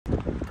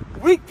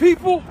Weak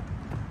people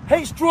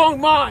hate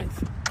strong minds.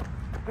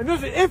 And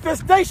there's an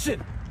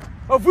infestation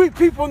of weak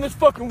people in this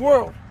fucking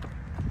world.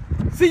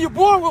 See, you're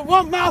born with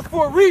one mouth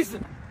for a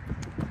reason.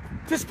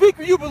 To speak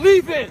what you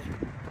believe in.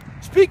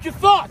 Speak your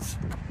thoughts.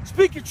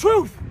 Speak your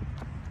truth.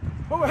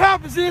 But what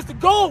happens is the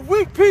goal of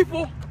weak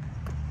people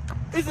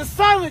is to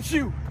silence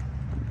you.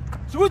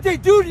 So what they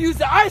do to you is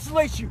to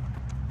isolate you.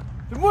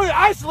 The more they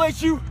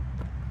isolate you,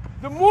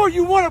 the more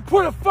you want to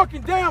put a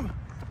fucking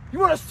you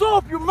want to sew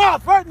up your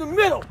mouth right in the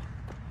middle.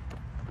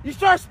 You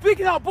start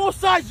speaking out both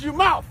sides of your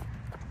mouth.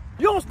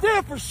 You don't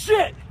stand for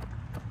shit.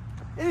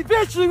 And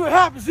eventually what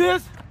happens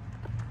is,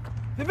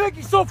 they make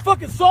you so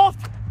fucking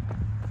soft,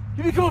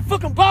 you become a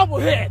fucking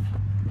bobblehead.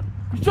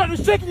 You start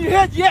shaking your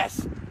head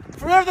yes,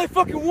 for whatever they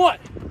fucking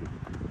want.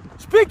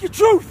 Speak your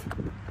truth.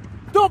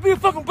 Don't be a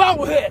fucking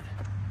bobblehead.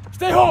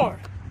 Stay hard.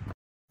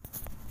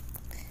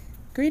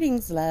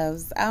 Greetings,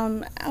 loves. I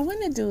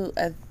want to do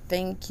a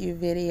thank you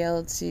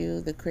video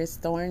to the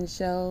Thorn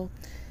show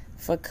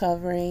for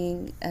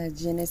covering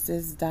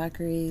Genesis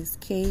Dockery's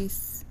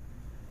case.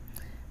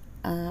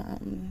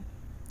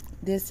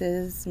 This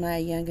is my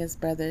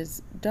youngest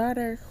brother's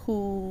daughter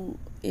who,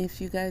 if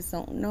you guys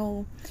don't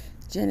know,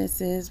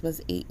 Genesis was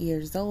 8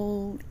 years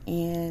old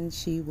and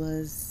she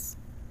was,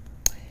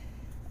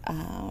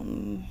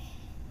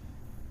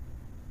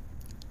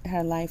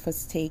 her life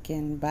was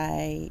taken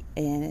by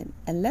an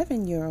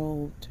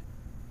 11-year-old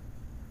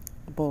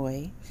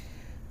boy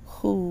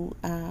who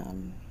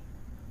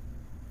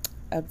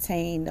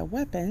obtained a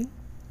weapon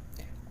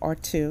or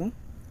two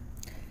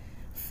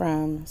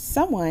from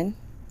someone,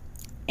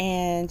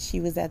 and she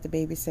was at the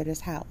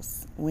babysitter's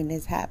house when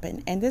this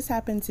happened, and this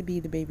happened to be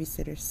the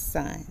babysitter's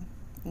son.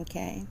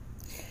 Okay,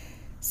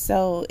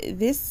 so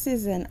this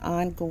is an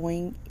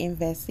ongoing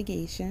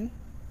investigation,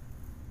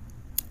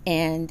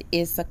 and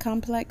it's a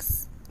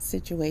complex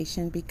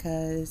situation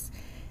because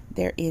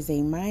there is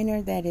a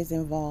minor that is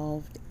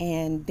involved,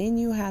 and then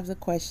you have the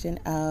question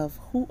of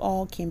who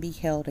all can be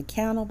held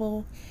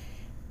accountable.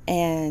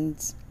 And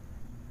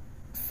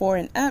for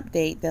an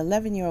update, the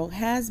 11-year-old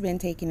has been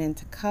taken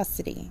into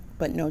custody,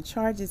 but no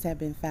charges have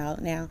been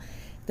filed. Now,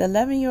 the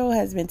 11-year-old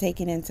has been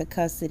taken into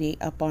custody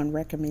upon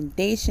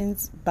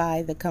recommendations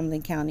by the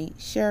Cumberland County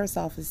Sheriff's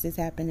Office. This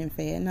happened in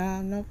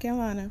Fayetteville, North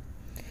Carolina.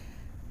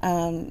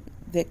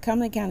 The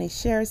Cumberland County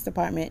Sheriff's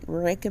Department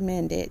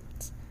recommended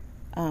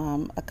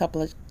a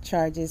couple of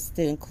charges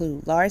to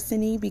include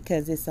larceny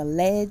because it's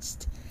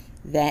alleged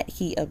that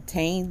he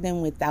obtained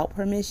them without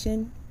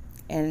permission,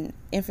 and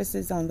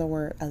emphasis on the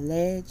word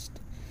alleged.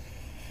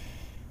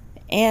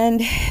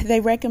 And they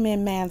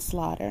recommend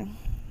manslaughter.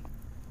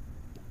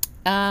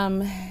 I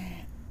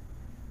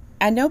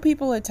know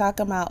people are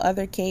talking about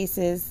other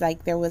cases,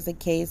 like there was a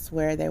case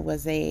where there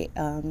was a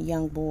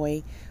young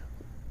boy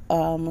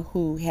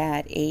who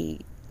had a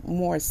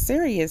more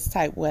serious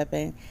type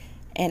weapon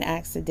and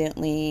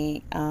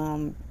accidentally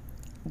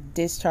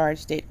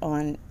discharged it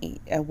on a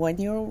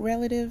 1-year-old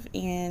relative,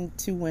 and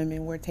 2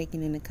 women were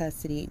taken into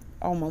custody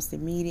almost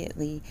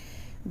immediately.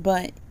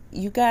 But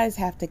you guys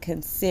have to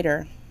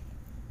consider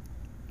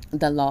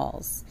the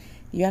laws.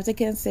 You have to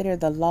consider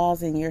the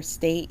laws in your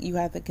state. You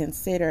have to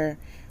consider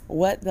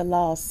what the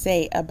laws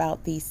say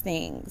about these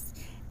things.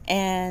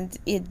 And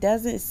it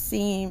doesn't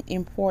seem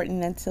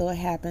important until it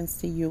happens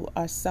to you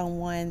or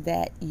someone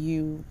that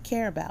you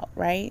care about,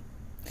 right?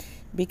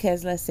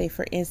 Because let's say,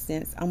 for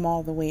instance, I'm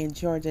all the way in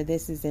Georgia.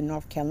 This is in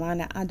North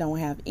Carolina. I don't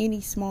have any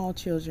small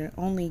children,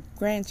 only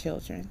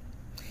grandchildren.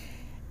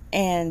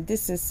 And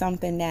this is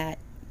something that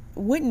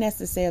wouldn't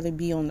necessarily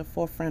be on the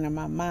forefront of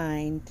my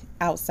mind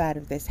outside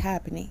of this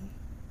happening.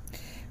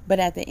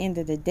 But at the end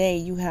of the day,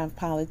 you have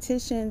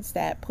politicians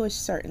that push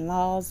certain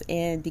laws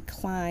and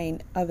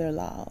decline other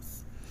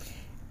laws.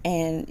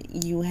 And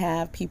you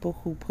have people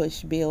who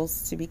push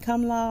bills to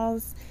become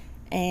laws.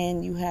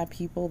 And you have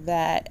people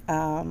that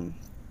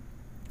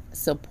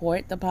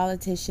support the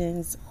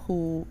politicians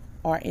who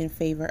are in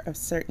favor of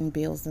certain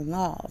bills and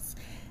laws.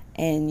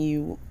 And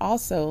you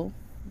also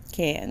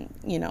can,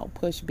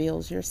 push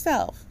bills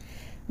yourself.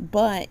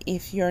 But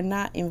if you're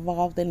not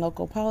involved in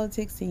local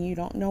politics and you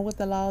don't know what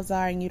the laws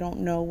are and you don't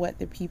know what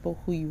the people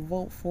who you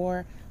vote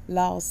for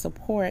laws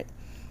support,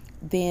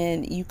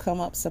 then you come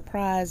up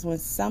surprised when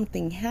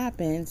something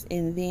happens,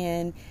 and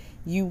then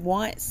you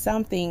want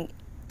something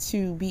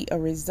to be a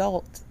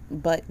result,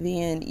 but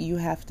then you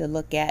have to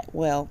look at,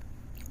 well,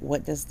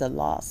 what does the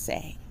law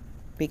say?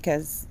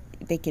 Because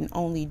they can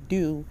only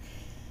do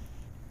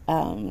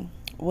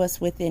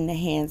what's within the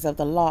hands of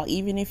the law.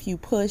 Even if you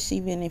push,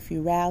 even if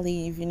you rally,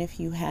 even if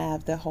you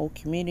have the whole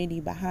community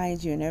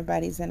behind you and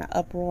everybody's in an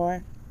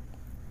uproar,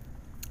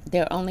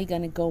 they're only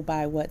going to go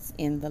by what's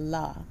in the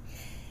law.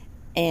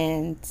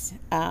 And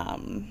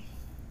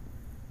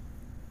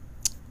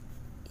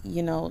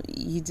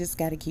you just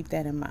got to keep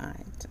that in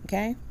mind,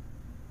 okay?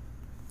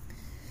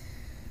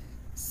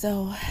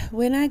 So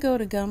when I go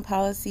to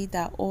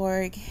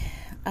gunpolicy.org,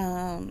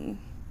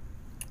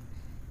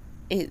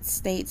 it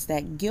states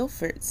that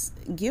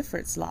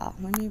Guilford's Law,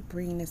 let me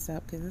bring this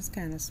up because it's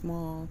kind of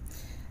small.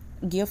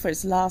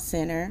 Guilford's Law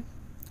Center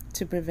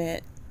to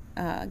prevent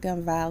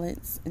gun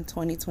violence in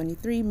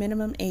 2023.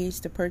 Minimum age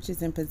to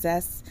purchase and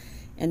possess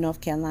in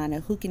North Carolina.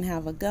 Who can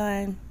have a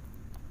gun?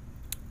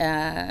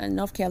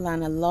 North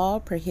Carolina law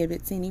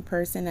prohibits any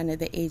person under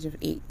the age of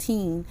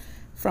 18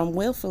 from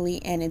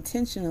willfully and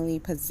intentionally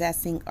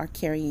possessing or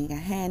carrying a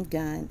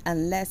handgun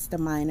unless the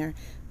minor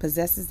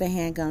possesses the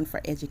handgun for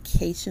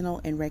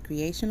educational and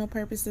recreational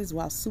purposes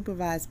while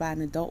supervised by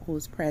an adult who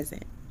is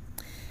present.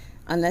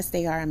 Unless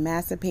they are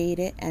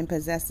emancipated and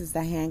possesses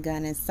the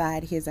handgun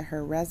inside his or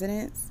her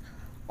residence,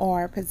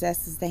 or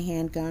possesses the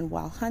handgun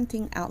while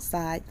hunting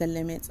outside the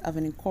limits of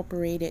an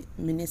incorporated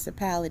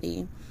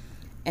municipality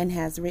and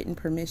has written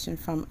permission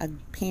from a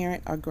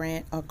parent or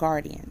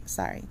guardian.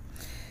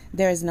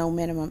 There is no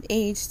minimum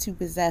age to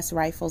possess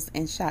rifles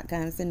and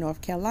shotguns in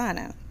North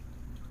Carolina.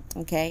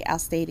 Okay, I'll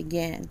state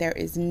again. There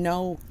is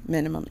no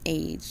minimum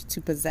age to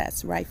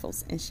possess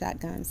rifles and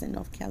shotguns in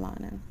North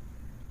Carolina.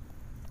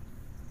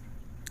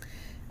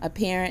 A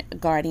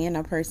parent, guardian,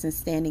 or person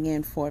standing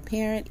in for a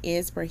parent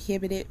is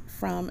prohibited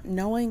from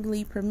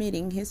knowingly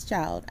permitting his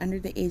child under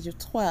the age of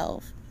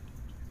 12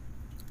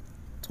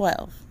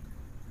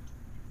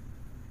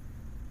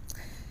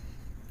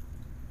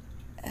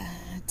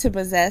 to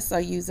possess or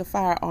use a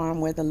firearm,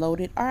 whether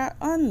loaded or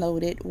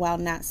unloaded, while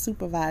not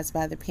supervised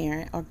by the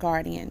parent or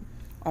guardian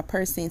or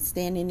person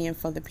standing in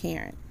for the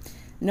parent.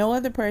 No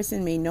other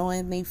person may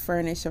knowingly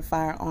furnish a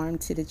firearm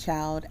to the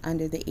child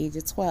under the age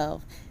of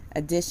 12.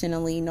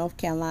 Additionally, North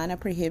Carolina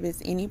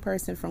prohibits any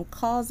person from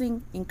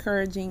causing,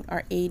 encouraging,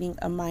 or aiding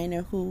a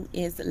minor who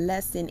is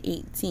less than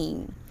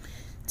 18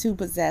 to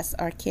possess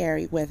or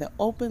carry, whether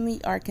openly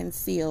or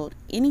concealed,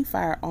 any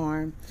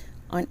firearm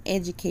on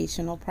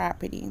educational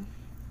property.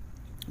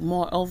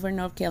 Moreover,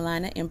 North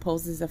Carolina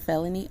imposes a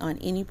felony on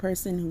any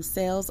person who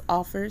sells,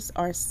 offers,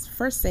 or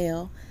for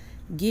sale,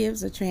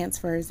 gives, or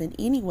transfers in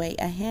any way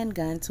a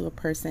handgun to a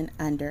person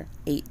under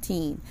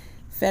 18.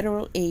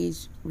 Federal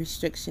age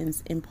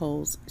restrictions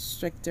impose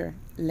stricter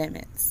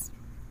limits.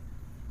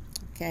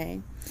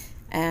 Okay,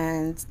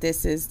 and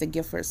this is the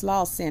Giffords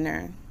Law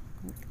Center.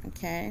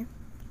 Okay,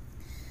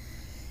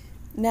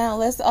 now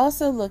let's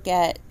also look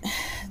at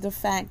the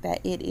fact that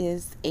it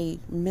is a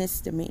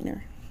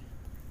misdemeanor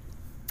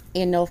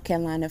in North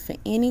Carolina for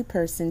any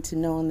person to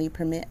knowingly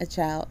permit a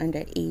child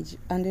under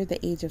the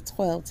age of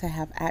 12 to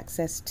have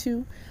access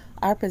to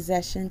or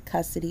possession,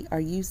 custody,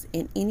 or use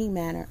in any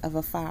manner of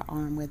a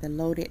firearm, whether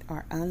loaded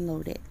or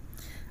unloaded,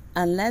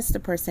 unless the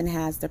person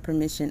has the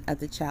permission of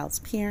the child's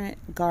parent,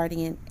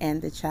 guardian,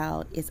 and the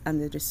child is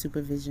under the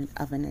supervision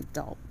of an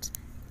adult.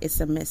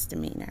 It's a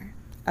misdemeanor.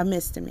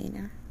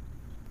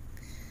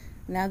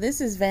 Now,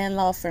 this is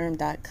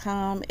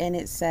vanlawfirm.com, and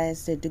it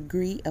says the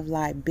degree of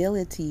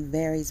liability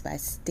varies by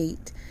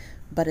state,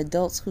 but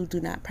adults who do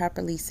not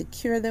properly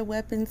secure their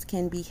weapons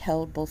can be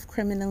held both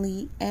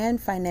criminally and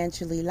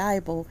financially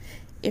liable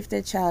if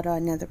their child or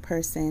another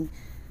person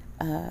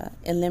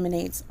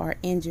eliminates or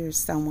injures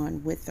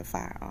someone with the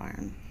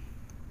firearm.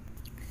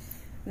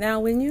 Now,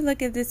 when you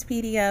look at this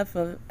PDF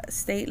of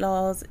state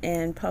laws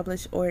and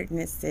published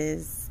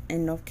ordinances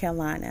in North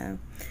Carolina,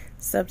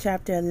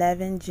 Subchapter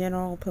 11,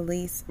 General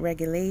Police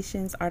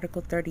Regulations,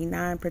 Article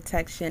 39,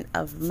 Protection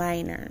of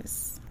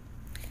Minors.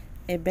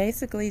 It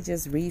basically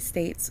just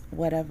restates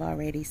what I've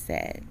already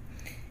said.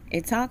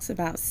 It talks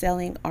about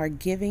selling or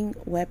giving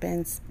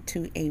weapons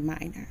to a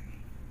minor.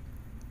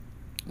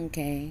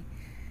 Okay.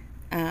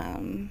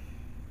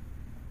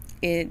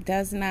 It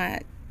does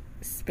not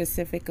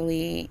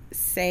specifically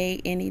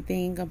say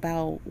anything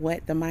about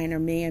what the minor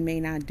may or may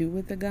not do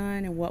with the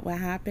gun and what will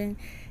happen.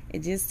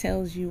 It just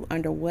tells you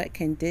under what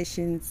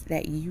conditions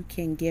that you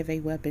can give a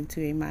weapon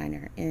to a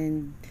minor.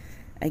 And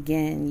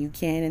again, you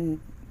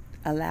can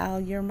allow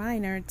your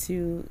minor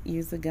to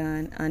use a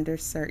gun under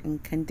certain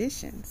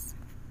conditions.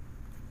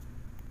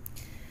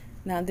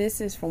 Now, this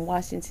is from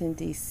Washington,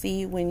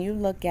 D.C. When you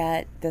look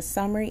at the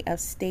summary of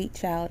state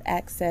child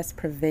access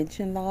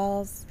prevention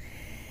laws,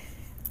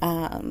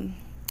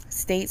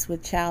 states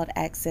with child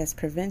access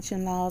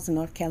prevention laws,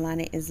 North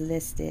Carolina is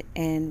listed,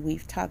 and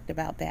we've talked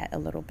about that a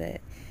little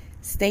bit.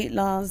 State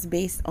laws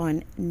based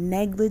on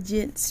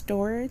negligent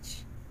storage,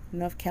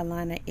 North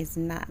Carolina is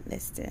not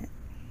listed.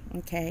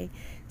 Okay.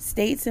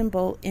 States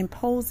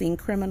imposing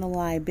criminal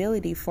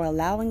liability for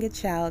allowing a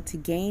child to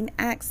gain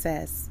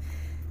access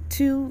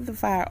to the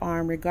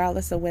firearm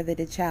regardless of whether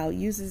the child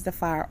uses the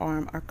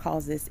firearm or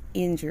causes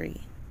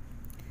injury.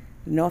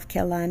 North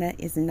Carolina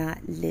is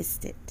not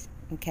listed.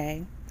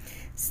 Okay.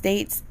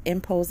 States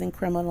imposing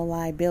criminal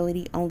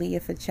liability only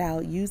if a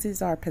child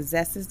uses or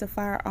possesses the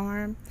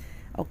firearm.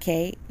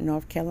 Okay,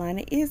 North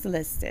Carolina is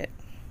listed.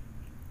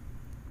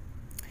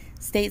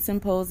 States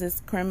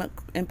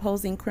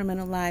imposing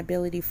criminal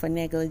liability for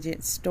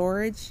negligent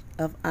storage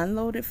of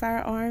unloaded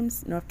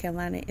firearms. North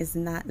Carolina is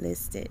not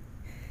listed.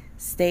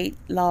 State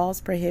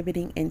laws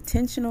prohibiting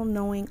intentional,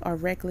 knowing, or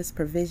reckless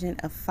provision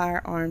of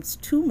firearms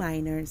to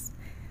minors.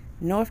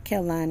 North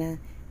Carolina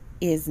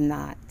is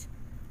not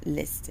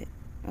listed.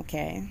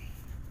 Okay.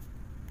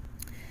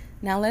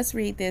 Now let's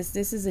read this.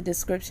 This is a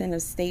description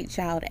of state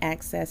child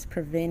access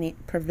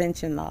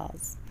prevention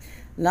laws.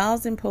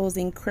 Laws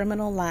imposing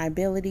criminal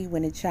liability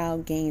when a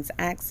child gains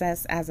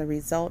access as a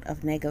result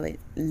of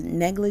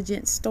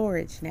negligent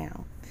storage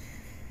now.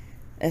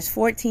 There's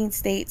 14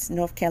 states,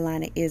 North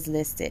Carolina is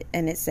listed,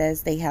 and it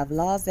says they have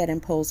laws that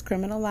impose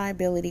criminal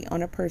liability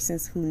on a person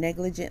who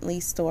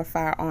negligently store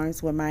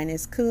firearms where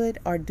minors could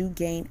or do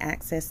gain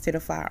access to the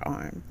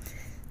firearm.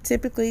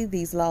 Typically,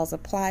 these laws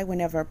apply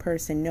whenever a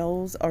person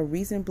knows or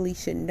reasonably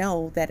should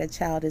know that a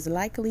child is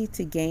likely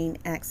to gain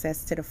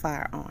access to the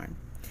firearm.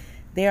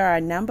 There are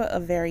a number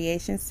of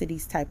variations to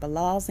these type of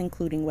laws,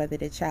 including whether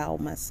the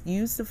child must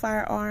use the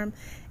firearm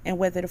and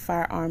whether the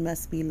firearm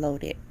must be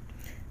loaded.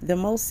 The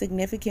most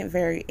significant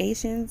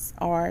variations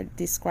are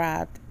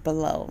described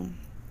below.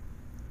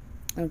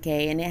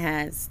 Okay, and it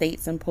has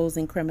states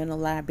imposing criminal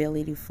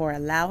liability for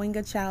allowing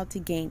a child to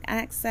gain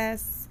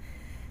access.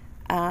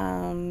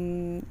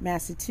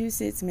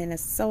 Massachusetts,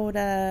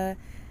 Minnesota,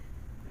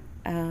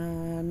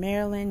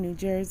 Maryland, New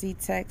Jersey,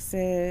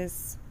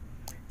 Texas.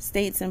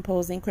 States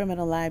imposing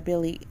criminal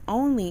liability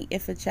only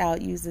if a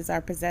child uses or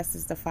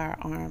possesses the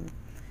firearm.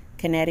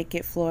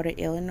 Connecticut, Florida,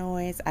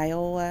 Illinois,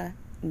 Iowa,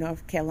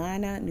 North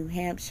Carolina, New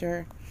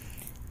Hampshire,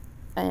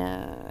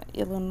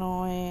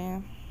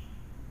 Illinois.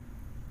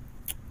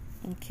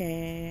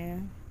 Okay.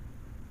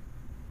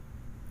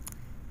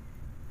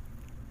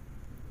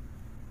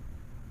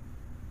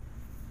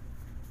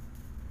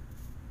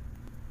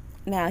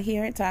 Now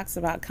here it talks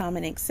about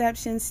common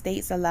exceptions.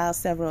 States allow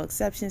several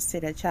exceptions to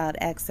the child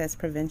access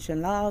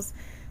prevention laws.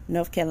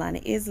 North Carolina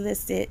is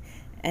listed,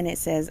 and it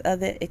says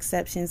other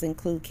exceptions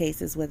include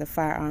cases where the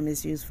firearm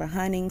is used for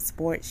hunting,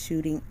 sports,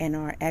 shooting, and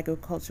or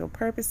agricultural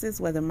purposes,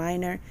 where the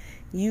minor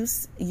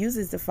uses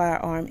the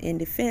firearm in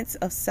defense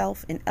of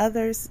self and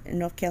others.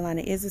 North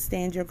Carolina is a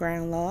stand your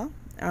ground law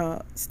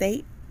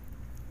state,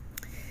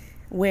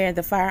 where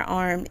the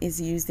firearm is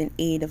used in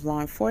aid of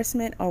law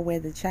enforcement or where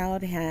the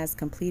child has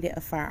completed a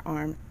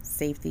firearm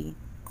safety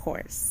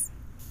course.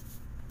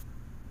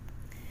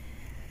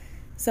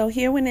 So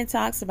here when it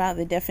talks about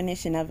the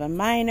definition of a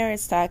minor,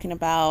 it's talking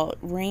about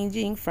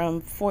ranging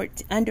from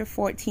under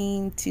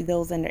 14 to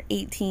those under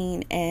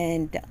 18,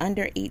 and the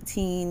under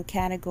 18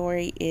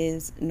 category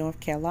is North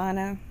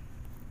Carolina.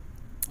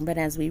 But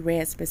as we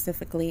read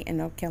specifically in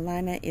North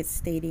Carolina, it's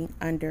stating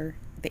under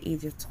the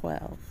age of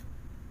 12.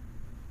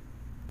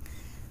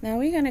 Now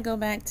we're going to go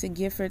back to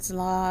Gifford's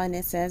Law, and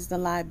it says the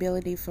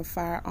liability for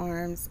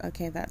firearms.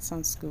 Okay, that's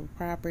on school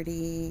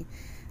property.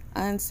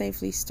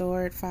 Unsafely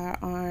stored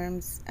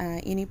firearms.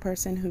 Any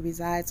person who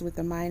resides with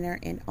a minor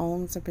and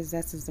owns or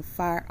possesses a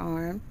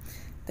firearm.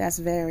 That's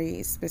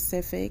very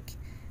specific.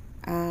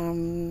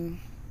 Okay,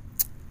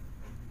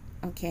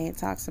 it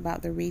talks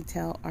about the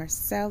retail or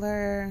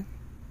seller.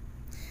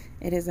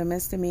 It is a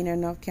misdemeanor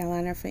in North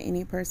Carolina for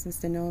any persons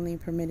to knowingly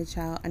permit a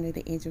child under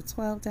the age of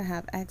 12 to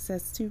have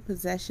access to,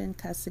 possession,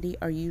 custody,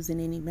 or use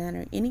in any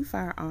manner any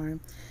firearm,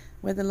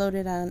 whether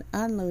loaded or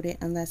unloaded,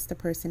 unless the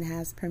person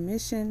has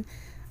permission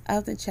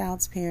of the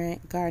child's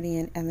parent,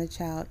 guardian, and the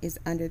child is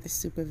under the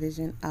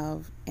supervision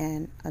of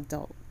an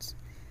adult.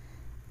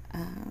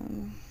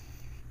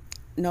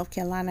 North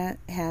Carolina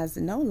has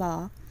no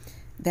law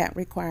that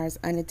requires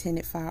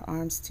unattended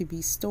firearms to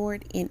be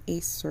stored in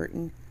a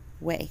certain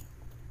way.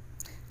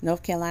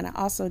 North Carolina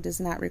also does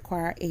not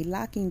require a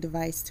locking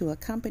device to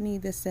accompany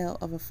the sale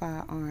of a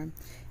firearm,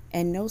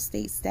 and no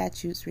state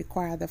statutes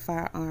require the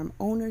firearm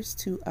owners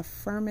to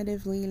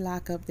affirmatively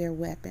lock up their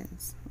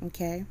weapons.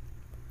 Okay?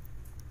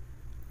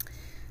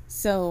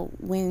 So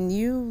when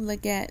you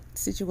look at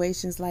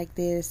situations like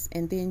this,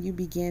 and then you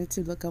begin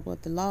to look up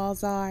what the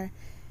laws are,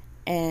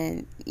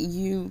 and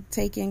you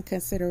take in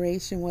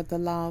consideration what the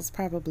laws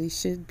probably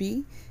should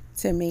be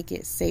to make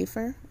it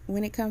safer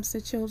when it comes to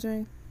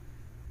children,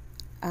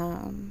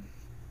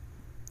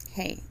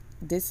 hey,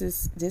 this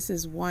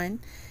is one,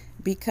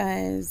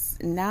 because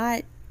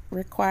not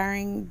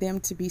requiring them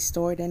to be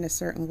stored in a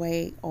certain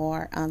way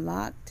or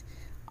unlocked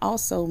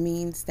also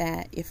means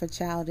that if a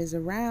child is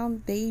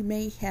around, they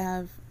may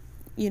have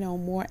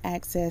more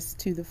access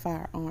to the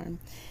firearm.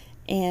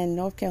 And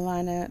North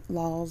Carolina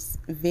laws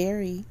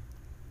vary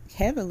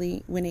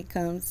heavily when it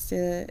comes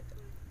to,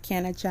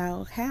 can a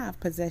child have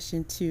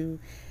possession to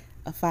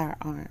a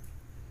firearm?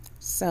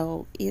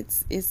 So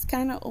it's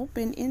kind of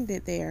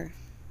open-ended there.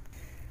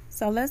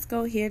 So let's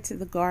go here to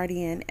the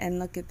Guardian and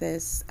look at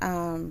this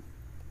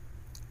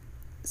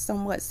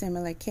somewhat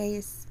similar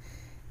case.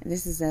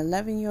 This is an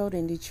 11-year-old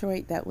in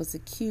Detroit that was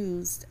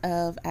accused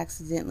of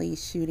accidentally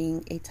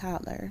shooting a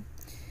toddler.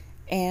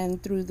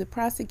 And though the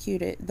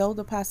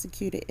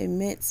prosecutor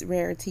admits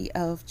rarity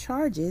of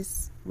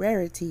charges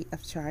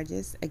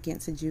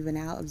against a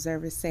juvenile,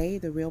 observers say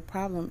the real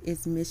problem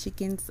is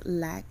Michigan's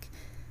lack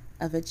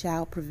of a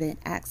child prevent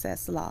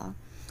access law.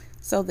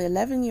 So the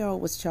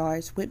 11-year-old was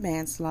charged with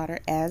manslaughter,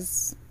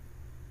 as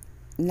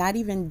not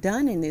even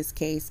done in this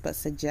case, but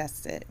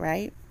suggested,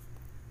 right?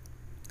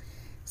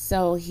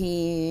 So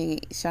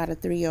he shot a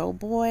 3-year-old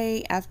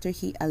boy after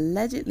he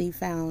allegedly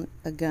found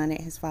a gun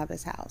at his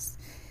father's house.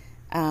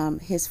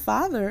 His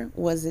father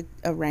was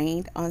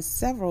arraigned on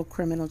several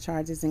criminal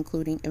charges,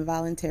 including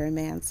involuntary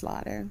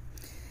manslaughter.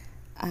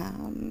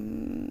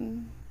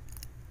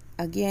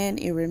 Again,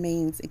 it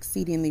remains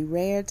exceedingly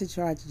rare to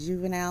charge a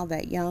juvenile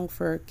that young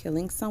for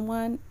killing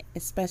someone,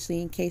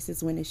 especially in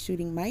cases when a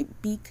shooting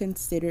might be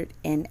considered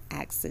an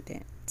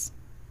accident.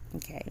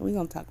 Okay, we're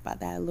going to talk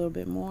about that a little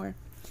bit more.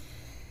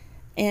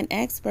 And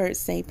experts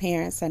say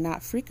parents are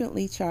not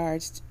frequently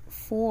charged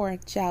for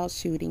child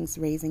shootings,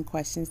 raising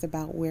questions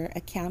about where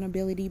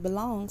accountability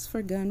belongs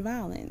for gun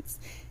violence.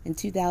 In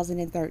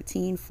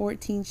 2013,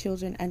 14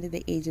 children under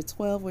the age of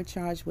 12 were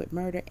charged with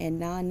murder and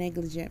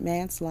non-negligent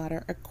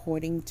manslaughter,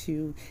 according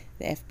to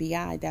the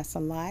FBI. That's a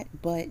lot,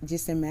 but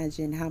just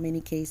imagine how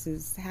many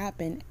cases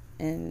happen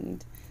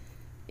and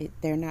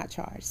they're not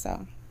charged.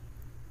 So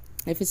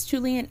if it's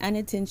truly an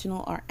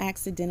unintentional or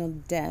accidental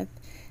death,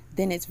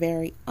 then it's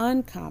very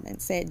uncommon,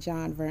 said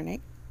John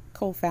Vernick,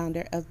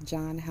 co-founder of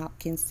Johns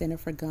Hopkins Center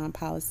for Gun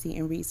Policy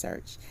and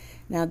Research.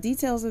 Now,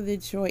 details of the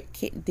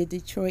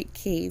Detroit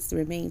case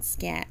remain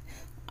scant.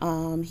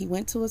 He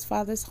went to his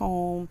father's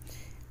home,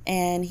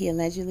 and he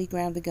allegedly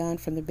grabbed the gun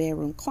from the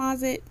bedroom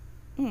closet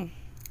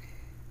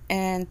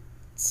and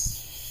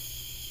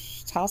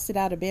tossed it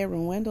out a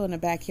bedroom window in the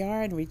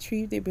backyard and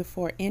retrieved it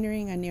before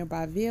entering a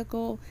nearby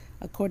vehicle.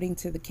 According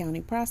to the county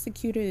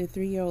prosecutor, the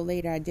 3-year-old,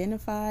 later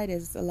identified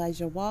as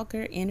Elijah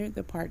Walker, entered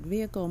the parked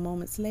vehicle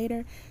moments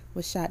later,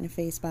 was shot in the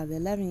face by the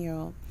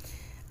 11-year-old.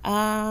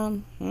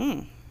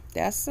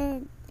 That's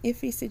a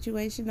iffy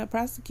situation. The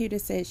prosecutor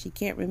said she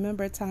can't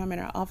remember a time in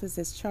her office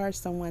has charged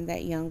someone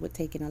that young with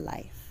taking a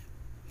life.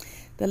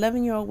 The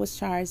 11-year-old was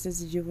charged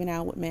as a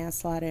juvenile with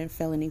manslaughter and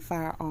felony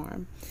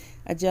firearm.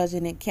 A judge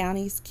in the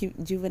county's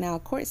juvenile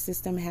court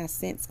system has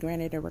since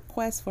granted a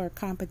request for a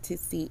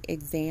competency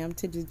exam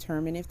to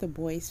determine if the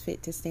boy is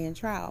fit to stand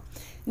trial.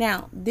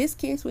 Now, this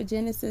case with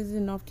Genesis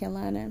in North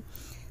Carolina,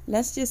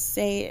 let's just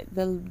say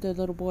the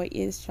little boy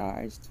is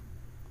charged.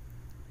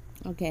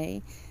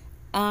 Okay.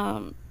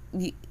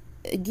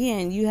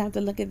 Again, you have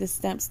to look at the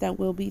steps that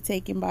will be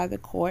taken by the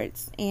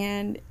courts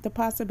and the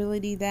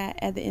possibility that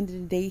at the end of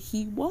the day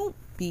he won't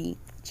be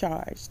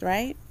charged,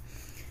 right?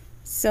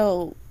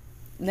 So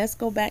let's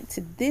go back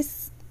to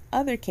this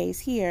other case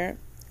here.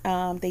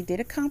 They did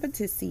a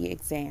competency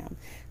exam.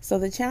 So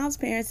the child's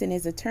parents and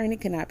his attorney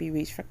could not be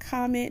reached for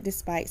comment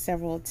despite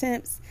several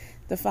attempts.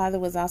 The father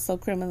was also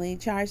criminally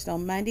charged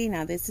on Monday.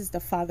 Now, this is the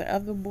father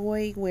of the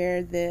boy,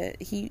 where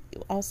he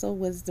also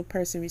was the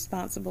person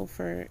responsible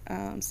for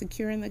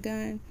securing the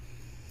gun.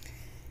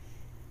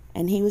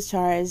 And he was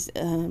charged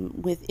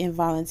with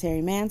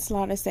involuntary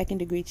manslaughter,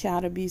 second-degree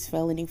child abuse,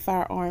 felony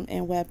firearm,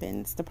 and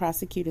weapons. The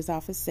prosecutor's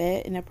office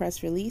said in a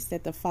press release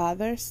that the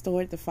father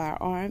stored the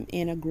firearm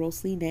in a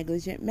grossly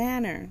negligent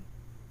manner.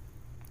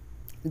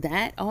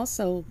 That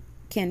also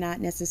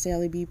cannot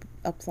necessarily be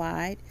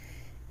applied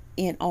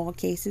in all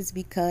cases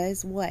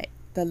because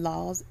the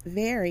laws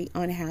vary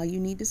on how you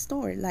need to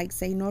store it. Like,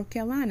 say, North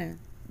Carolina,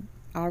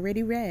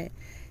 already read,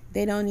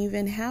 they don't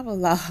even have a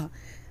law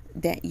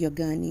that your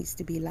gun needs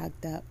to be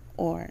locked up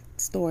or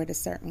stored a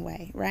certain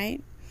way,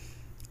 right?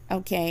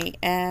 Okay,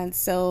 and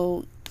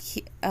so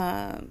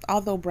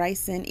although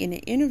Bryson in an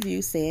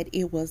interview said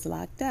it was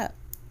locked up,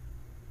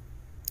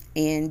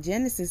 in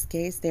Genesis'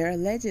 case, they're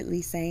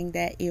allegedly saying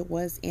that it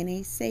was in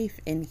a safe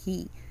and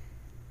he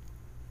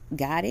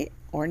got it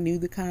or knew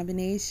the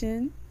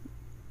combination,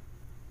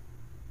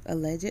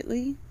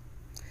 allegedly.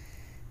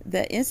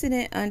 The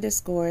incident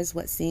underscores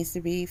what seems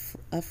to be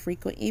a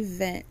frequent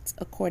event,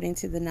 according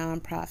to the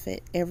nonprofit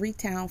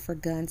Everytown for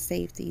Gun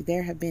Safety.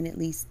 There have been at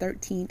least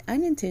 13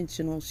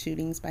 unintentional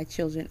shootings by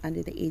children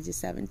under the age of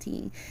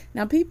 17.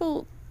 Now,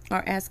 people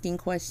are asking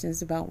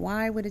questions about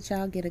why would a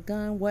child get a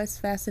gun? What's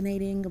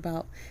fascinating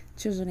about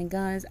children and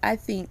guns? I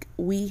think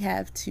we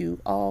have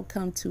to all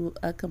come to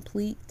a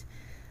complete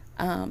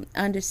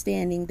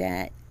understanding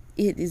that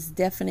it is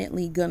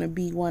definitely going to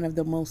be one of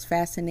the most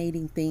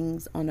fascinating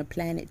things on the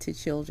planet to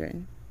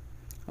children.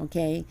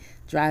 Okay?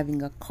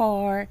 Driving a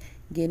car,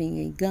 getting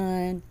a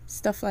gun,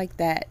 stuff like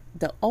that.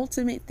 The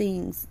ultimate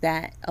things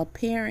that a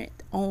parent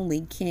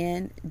only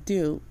can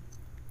do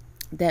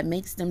that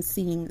makes them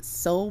seem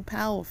so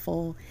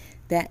powerful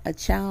that a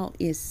child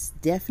is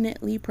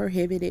definitely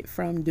prohibited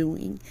from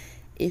doing.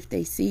 If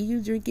they see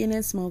you drinking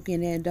and smoking,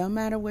 and it don't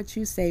matter what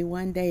you say,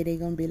 one day they're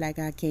going to be like,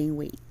 I can't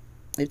wait.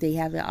 If they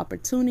have an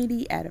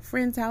opportunity at a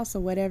friend's house or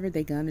whatever,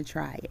 they're going to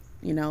try it.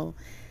 You know,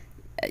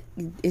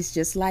 it's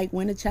just like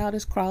when a child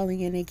is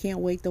crawling and they can't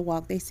wait to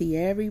walk. They see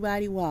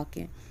everybody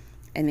walking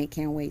and they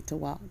can't wait to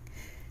walk.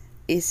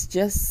 It's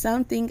just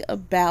something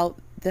about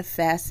the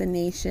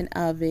fascination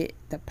of it,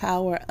 the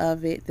power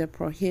of it, the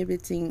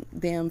prohibiting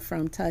them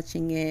from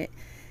touching it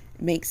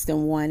makes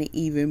them want it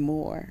even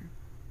more.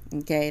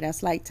 Okay,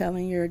 that's like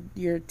telling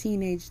your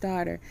teenage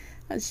daughter,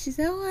 she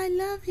said, oh, I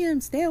love him,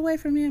 stay away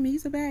from him,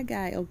 he's a bad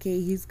guy. Okay,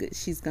 he's good.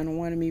 She's going to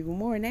want him even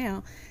more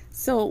now.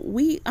 So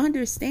we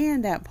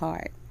understand that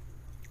part.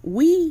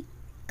 We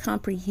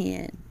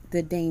comprehend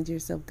the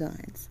dangers of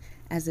guns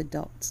as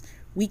adults.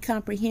 We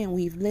comprehend.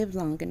 We've lived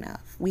long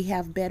enough. We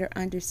have better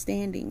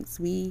understandings.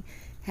 We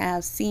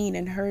have seen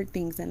and heard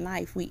things in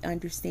life. We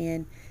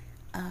understand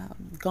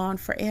gone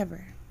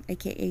forever,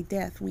 aka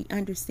death. We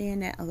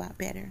understand that a lot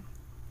better.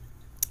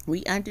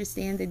 We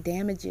understand the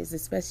damages,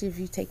 especially if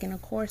you've taken a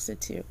course or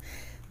two,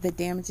 the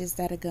damages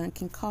that a gun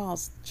can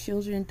cause.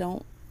 Children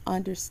don't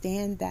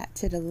understand that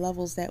to the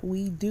levels that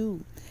we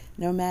do.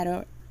 No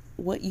matter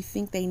what you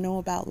think they know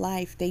about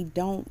life, they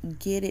don't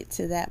get it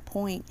to that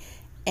point.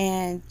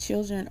 And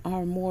children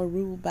are more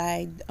ruled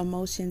by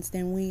emotions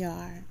than we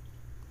are.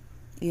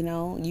 You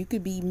know, you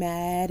could be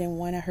mad and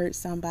want to hurt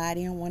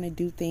somebody and want to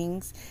do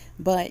things,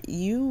 but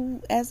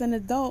you as an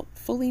adult,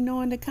 fully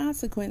knowing the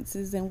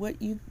consequences and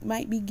what you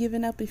might be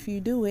giving up if you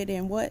do it,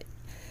 and what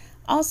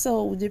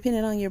also,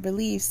 depending on your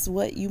beliefs,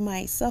 what you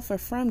might suffer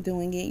from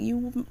doing it,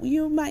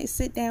 you might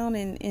sit down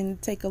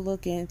and take a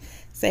look and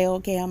say,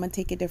 okay, I'm going to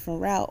take a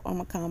different route. I'm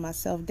going to calm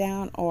myself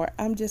down, or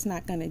I'm just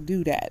not going to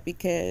do that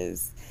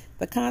because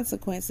the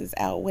consequences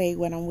outweigh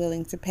what I'm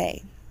willing to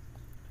pay.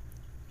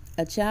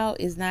 A child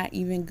is not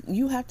even,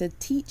 you have to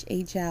teach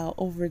a child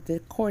over the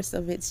course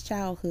of its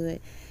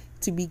childhood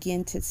to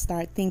begin to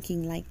start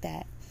thinking like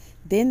that.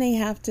 Then they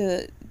have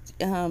to,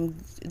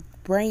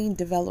 brain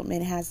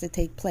development has to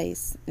take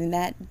place, and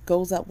that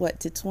goes up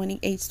to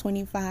age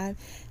 25.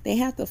 They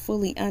have to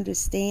fully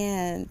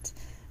understand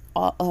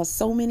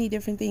so many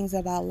different things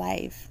about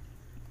life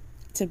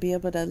to be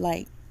able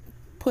to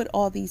put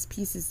all these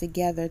pieces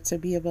together, to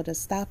be able to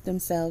stop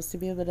themselves, to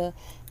be able to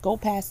go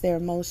past their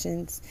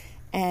emotions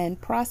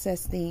and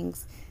process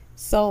things.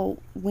 So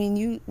when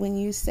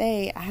you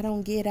say, I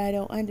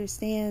don't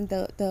understand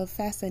the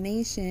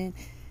fascination,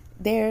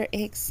 they're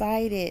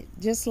excited.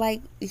 Just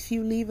like if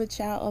you leave a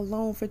child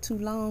alone for too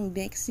long,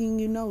 next thing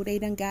you know, they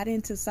done got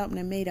into something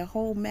and made a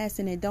whole mess,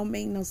 and it don't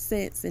make no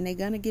sense, and they're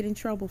gonna get in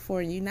trouble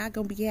for it. You're not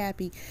gonna be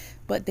happy,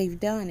 but they've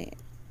done it.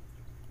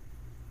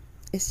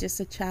 It's just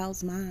a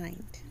child's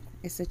mind.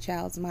 It's a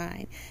child's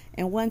mind.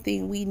 And one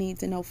thing we need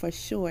to know for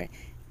sure,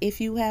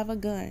 if you have a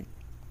gun,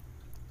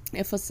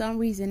 if for some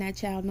reason that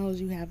child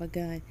knows you have a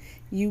gun,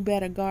 you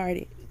better guard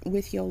it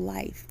with your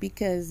life,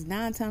 because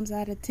 9 times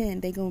out of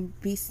 10 they're going to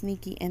be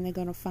sneaky and they're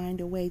going to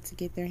find a way to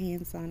get their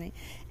hands on it.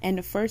 And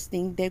the first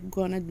thing they're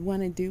going to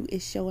want to do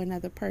is show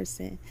another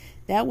person.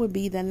 That would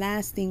be the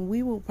last thing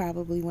we will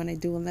probably want to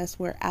do unless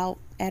we're out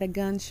at a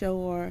gun show,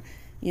 or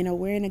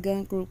we're in a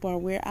gun group, or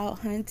we're out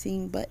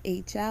hunting. But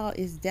a child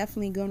is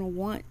definitely going to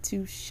want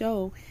to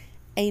show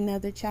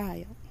another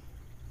child.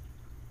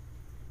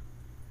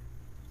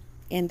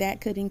 And that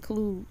could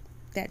include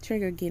that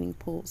trigger getting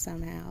pulled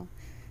somehow.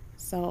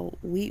 So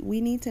we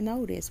need to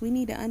know this. We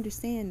need to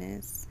understand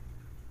this.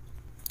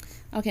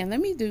 Okay, let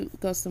me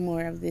go some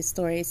more of this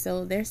story.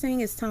 So they're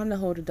saying it's time to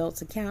hold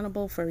adults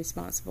accountable for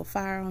responsible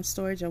firearm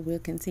storage, or we'll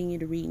continue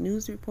to read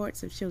news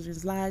reports of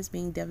children's lives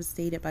being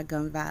devastated by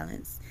gun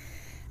violence.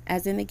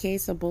 As in the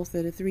case of both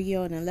of the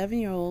 3-year-old and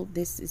 11-year-old,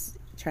 this is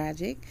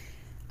tragic.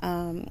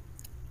 But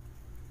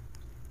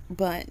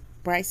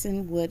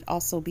Bryson would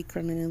also be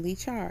criminally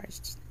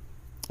charged.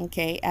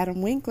 Okay,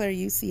 Adam Winkler,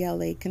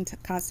 UCLA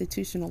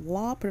constitutional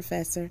law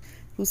professor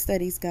who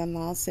studies gun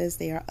law, says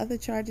there are other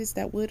charges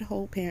that would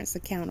hold parents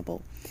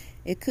accountable.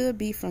 It could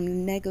be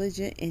from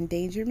negligent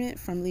endangerment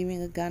from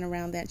leaving a gun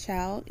around that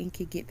child and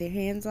could get their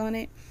hands on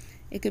it.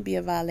 It could be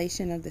a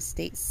violation of the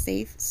state's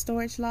safe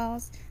storage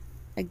laws.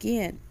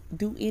 Again,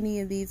 do any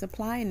of these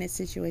apply in this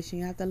situation?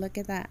 You have to look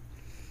at that.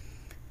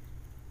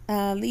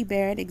 Lee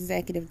Barrett,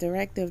 executive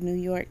director of New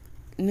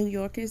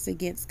Yorkers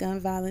Against Gun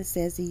Violence,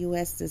 says the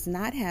U.S. does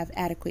not have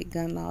adequate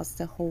gun laws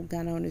to hold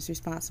gun owners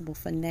responsible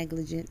for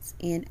negligence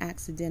in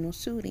accidental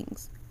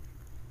shootings.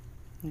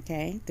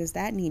 Okay, does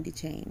that need to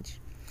change?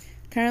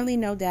 Currently,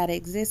 no data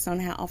exists on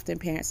how often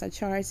parents are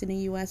charged in the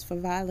U.S. for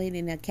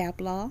violating a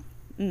cap law.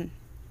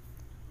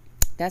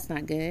 That's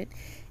not good.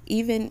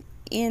 Even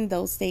in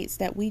those states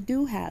that we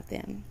do have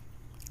them,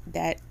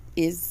 that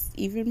is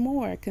even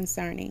more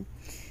concerning.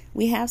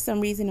 We have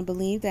some reason to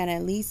believe that,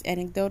 at least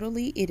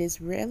anecdotally, it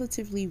is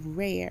relatively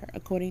rare,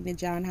 according to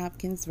Johns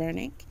Hopkins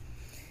verdict.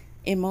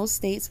 In most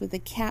states with a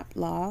cap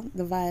law,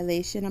 the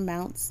violation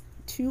amounts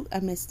to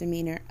a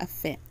misdemeanor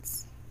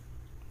offense.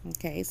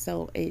 Okay,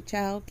 so a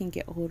child can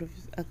get hold of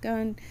a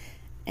gun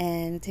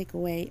and take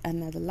away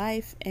another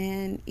life,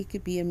 and it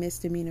could be a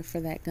misdemeanor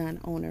for that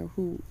gun owner,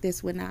 who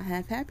this would not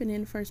have happened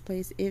in the first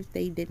place if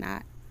they did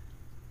not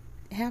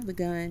have the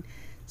gun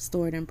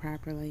stored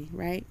improperly,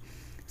 right?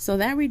 So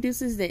that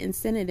reduces the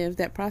incentive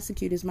that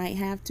prosecutors might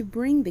have to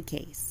bring the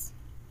case.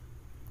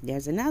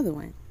 There's another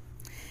one.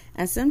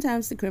 And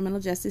sometimes the criminal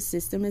justice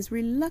system is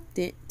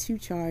reluctant to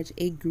charge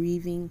a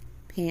grieving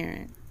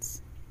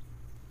parent.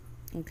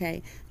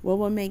 Okay, what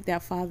will make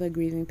that father a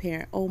grieving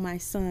parent? Oh, my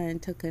son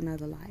took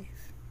another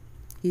life.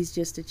 He's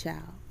just a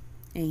child,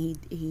 and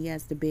he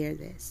has to bear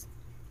this.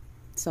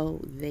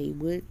 So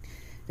the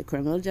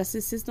criminal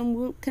justice system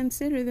would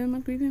consider them a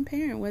grieving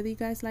parent, whether you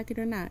guys like it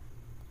or not.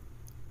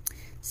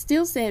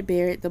 Still, said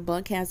Barrett, the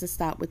buck has to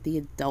stop with the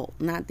adult,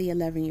 not the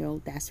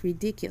 11-year-old. That's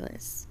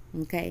ridiculous.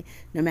 Okay?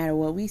 No matter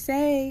what we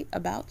say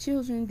about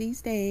children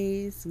these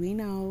days, we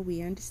know,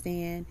 we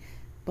understand,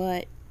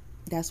 but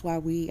that's why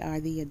we are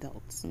the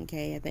adults.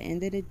 Okay? At the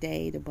end of the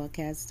day, the buck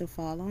has to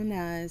fall on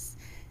us.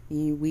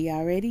 We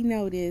already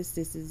know this.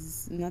 This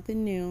is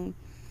nothing new.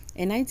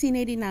 In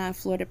 1989,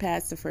 Florida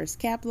passed the first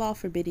cap law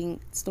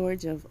forbidding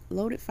storage of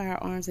loaded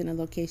firearms in a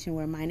location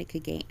where a minor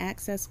could gain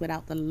access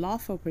without the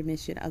lawful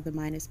permission of the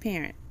minor's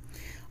parent.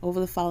 Over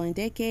the following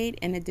decade,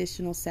 an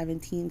additional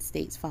 17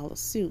 states followed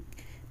suit.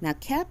 Now,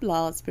 cap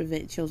laws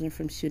prevent children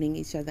from shooting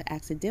each other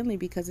accidentally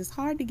because it's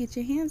hard to get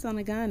your hands on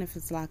a gun if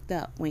it's locked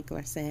up,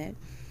 Winkler said.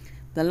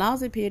 The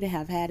laws appear to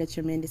have had a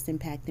tremendous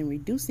impact in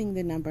reducing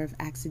the number of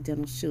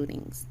accidental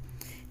shootings.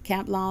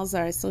 Cap laws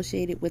are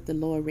associated with the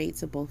lower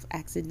rates of both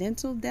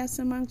accidental deaths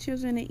among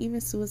children and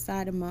even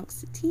suicide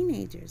amongst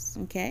teenagers,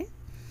 okay?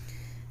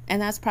 And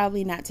that's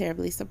probably not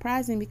terribly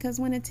surprising because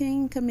when a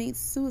teen commits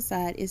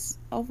suicide, it's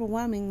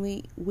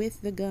overwhelmingly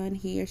with the gun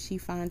he or she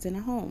finds in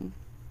a home.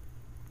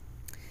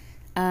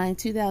 In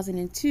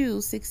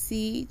 2002,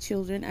 60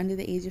 children under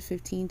the age of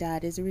 15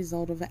 died as a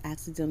result of an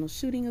accidental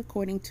shooting,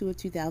 according to a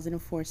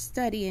 2004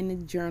 study in the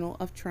Journal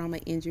of Trauma,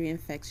 Injury,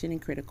 Infection,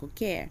 and Critical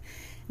Care.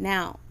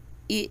 Now,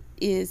 they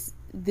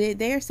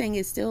are saying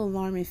it's still an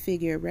alarming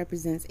figure. It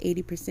represents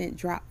 80%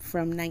 drop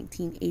from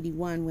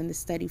 1981 when the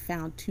study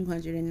found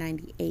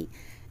 298.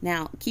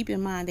 Now, keep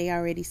in mind, they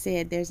already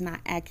said there's not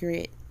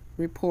accurate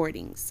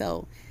reporting.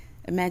 So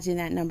imagine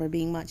that number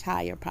being much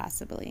higher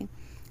possibly.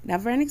 Now,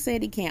 Vernick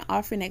said he can't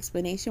offer an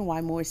explanation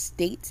why more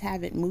states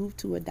haven't moved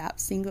to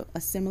adopt a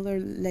similar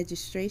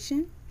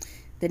legislation.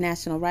 The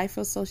National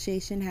Rifle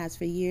Association has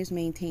for years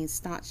maintained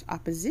staunch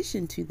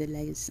opposition to the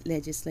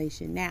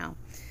legislation. Now,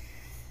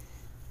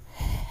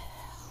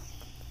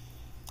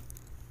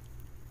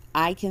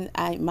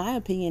 my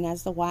opinion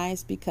as to why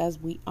is because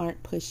we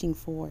aren't pushing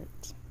for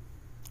it.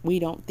 We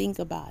don't think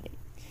about it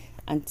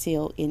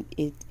until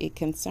it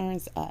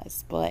concerns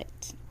us.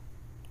 But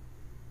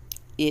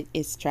it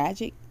is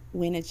tragic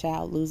when a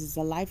child loses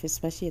a life,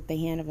 especially at the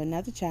hand of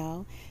another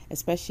child,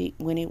 especially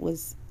when it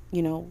was,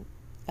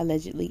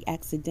 allegedly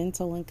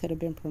accidental and could have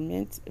been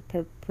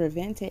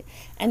prevented.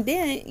 And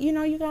then,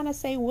 you gotta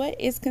say, what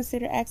is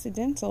considered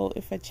accidental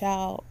if a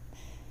child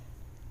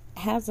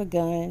has a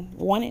gun,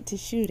 wanted to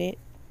shoot it,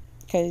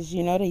 because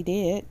they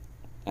did.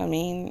 I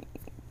mean,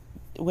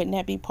 wouldn't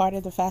that be part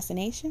of the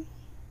fascination?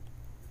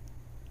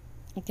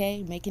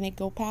 Okay, making it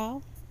go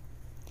pow.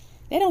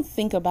 They don't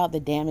think about the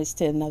damage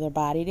to another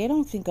body. They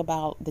don't think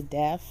about the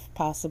death,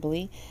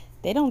 possibly.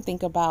 They don't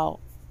think about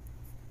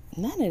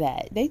none of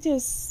that. They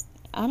just,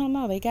 I don't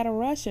know, they got a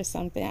rush or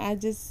something.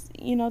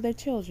 They're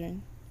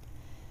children.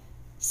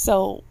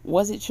 So,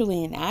 was it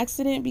truly an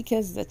accident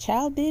because the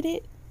child did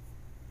it?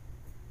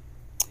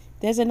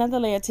 There's another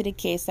layer to the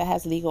case that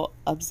has legal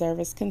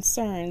observers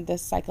concerned: the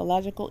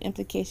psychological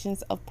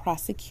implications of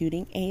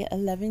prosecuting a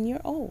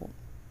 11-year-old.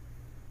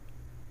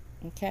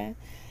 Okay?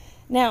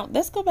 Now,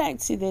 let's go back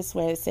to this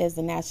where it says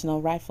the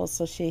National Rifle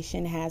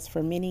Association has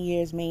for many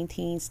years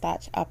maintained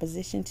staunch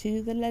opposition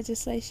to the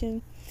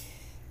legislation.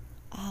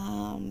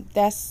 I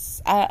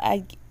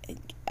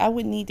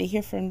would need to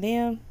hear from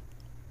them,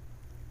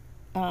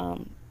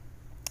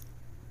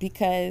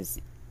 because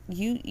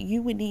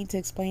you would need to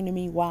explain to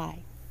me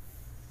why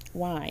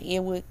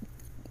it would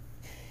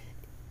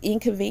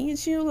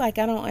inconvenience you. Like,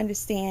 I don't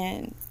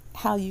understand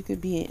how you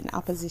could be in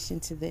opposition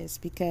to this,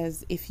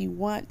 because if you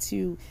want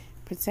to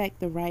protect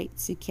the right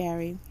to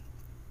carry,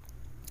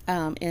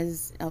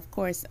 as of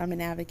course I'm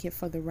an advocate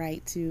for the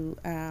right to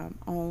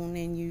own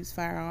and use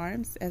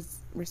firearms as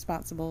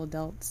responsible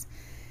adults,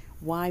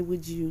 why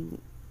would you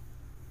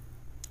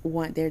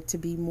want there to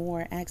be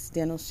more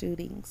accidental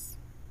shootings,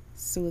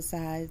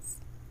 suicides,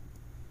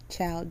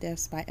 child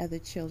deaths by other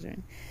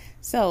children?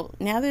 So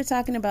now they're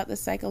talking about the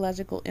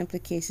psychological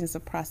implications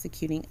of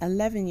prosecuting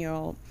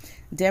 11-year-old.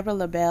 Deborah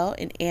LaBelle,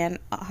 an Ann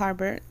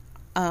Arbor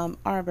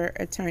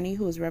attorney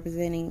who is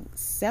representing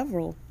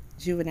several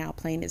juvenile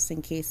plaintiffs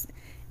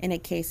in a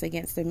case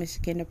against the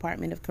Michigan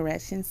Department of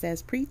Corrections,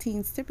 says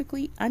preteens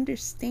typically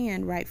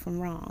understand right from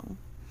wrong.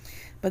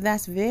 But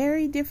that's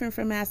very different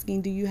from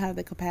asking, do you have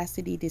the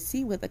capacity to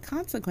see what the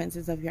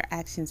consequences of your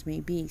actions may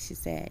be, she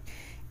said.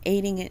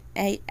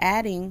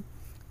 Adding,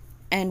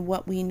 and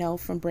what we know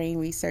from brain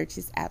research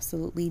is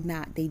absolutely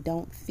not. They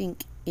don't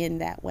think in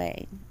that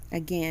way.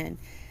 Again,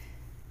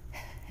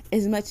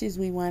 as much as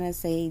we want to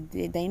say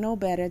they know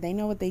better, they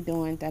know what they're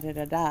doing,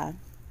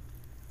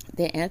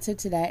 the answer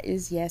to that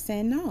is yes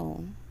and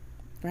no,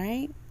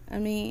 right? I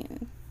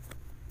mean,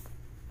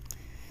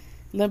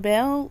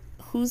 LaBelle,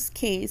 whose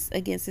case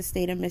against the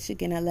state of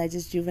Michigan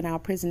alleges juvenile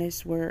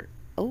prisoners were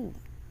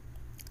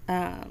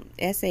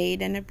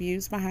essayed and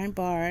abused behind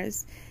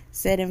bars,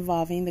 said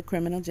involving the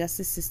criminal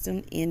justice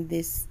system in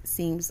this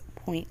seems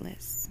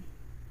pointless.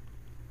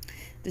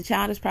 The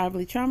child is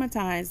probably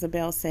traumatized,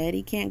 LaBelle said.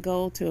 He can't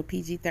go to a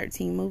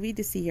PG-13 movie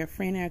to see your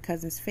friend or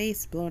cousin's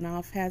face blown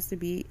off. Has to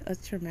be a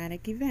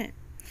traumatic event.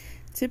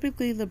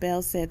 Typically,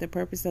 LaBelle said the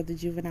purpose of the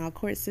juvenile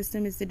court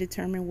system is to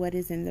determine what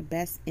is in the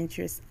best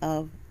interest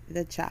of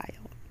the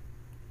child.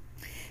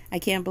 I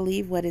can't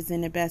believe what is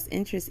in the best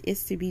interest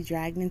is to be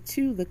dragged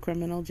into the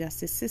criminal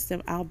justice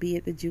system,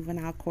 albeit the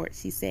juvenile court,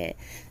 she said.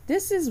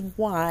 This is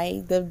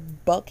why the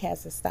buck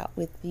has to stop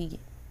with the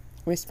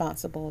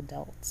responsible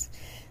adults,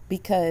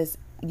 because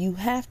you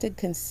have to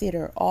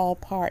consider all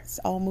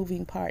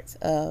moving parts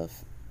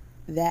of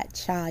that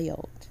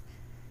child.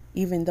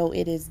 Even though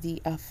it is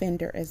the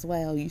offender as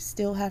well, you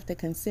still have to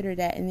consider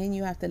that. And then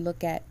you have to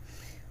look at,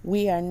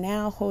 we are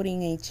now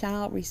holding a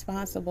child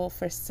responsible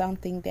for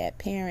something that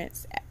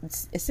parents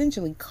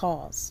essentially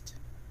caused.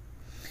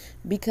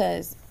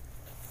 Because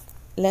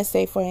let's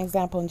say, for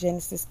example, in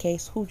Genesis'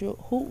 case, who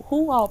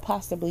all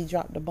possibly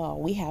dropped the ball?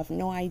 We have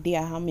no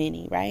idea how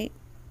many, right?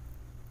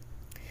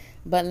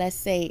 But let's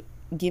say,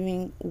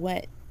 giving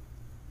what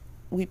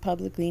we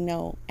publicly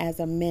know as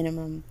a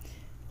minimum,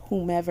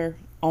 whomever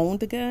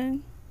owned the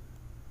gun,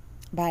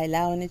 by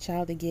allowing the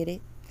child to get it,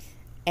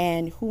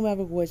 and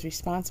whomever was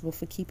responsible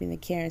for keeping the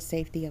care and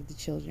safety of the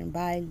children.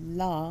 By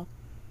law,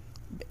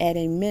 at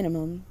a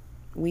minimum,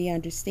 we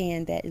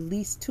understand that at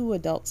least 2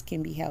 adults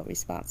can be held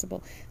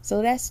responsible.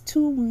 So that's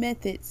 2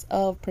 methods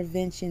of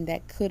prevention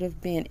that could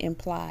have been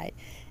implied,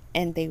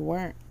 and they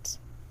weren't.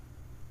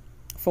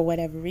 For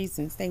whatever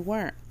reasons, they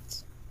weren't.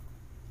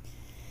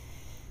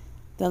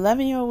 The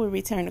 11-year-old will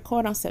return to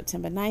court on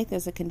September 9th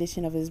as a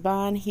condition of his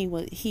bond.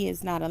 He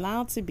is not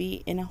allowed to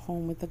be in a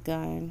home with a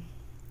gun.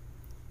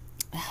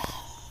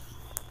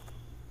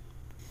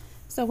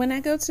 So when I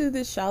go to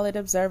the Charlotte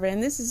Observer,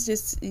 and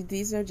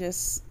these are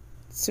just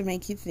to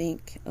make you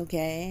think,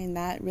 okay, and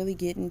not really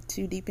getting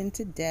too deep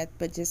into depth,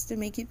 but just to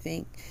make you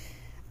think.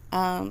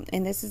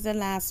 And this is the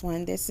last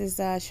one. This is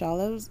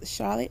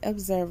Charlotte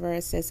Observer.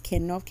 It says,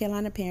 can North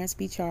Carolina parents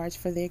be charged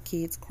for their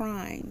kids'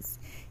 crimes?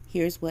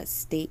 Here's what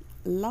state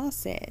law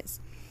says.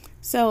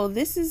 So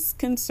this is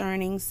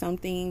concerning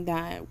something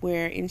that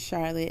where in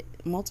Charlotte,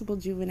 multiple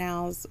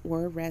juveniles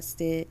were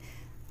arrested.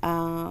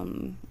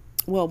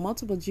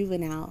 Multiple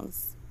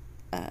juveniles,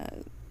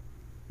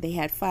 they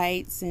had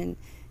fights and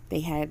they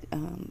had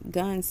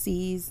guns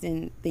seized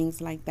and things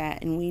like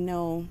that. And we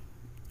know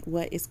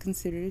what is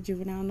considered a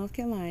juvenile in North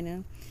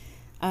Carolina.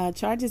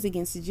 Charges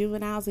against the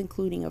juveniles,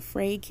 including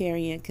afraid,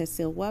 carrying a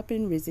concealed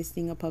weapon,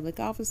 resisting a public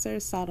officer,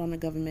 assault on a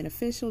government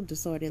official,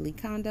 disorderly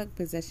conduct,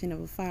 possession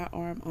of a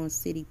firearm on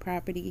city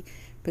property,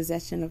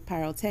 possession of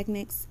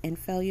pyrotechnics, and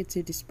failure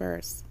to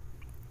disperse.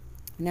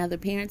 Now, the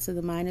parents of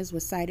the minors were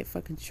cited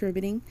for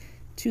contributing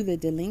to the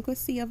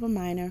delinquency of a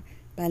minor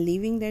by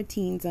leaving their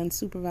teens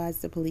unsupervised,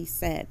 the police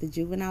said. The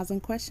juveniles in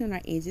question are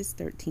ages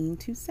 13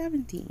 to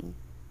 17.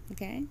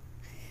 Okay?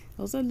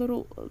 Those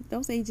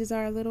ages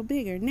are a little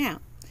bigger. Now,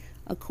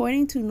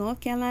 according to North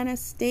Carolina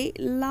state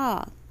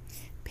law,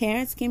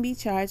 parents can be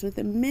charged with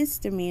a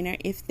misdemeanor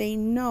if they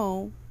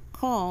know,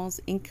 cause,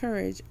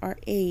 encourage, or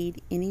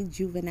aid any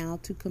juvenile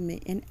to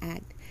commit an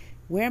act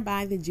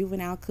whereby the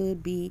juvenile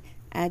could be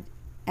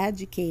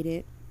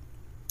educated,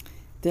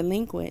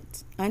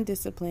 delinquent,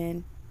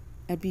 undisciplined,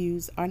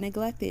 abused, or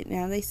neglected.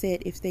 Now, they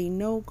said if they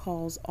know,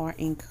 cause, or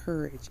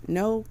encourage.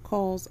 No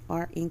cause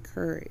or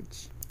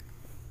encourage.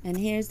 And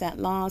here's that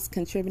laws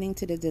contributing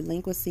to the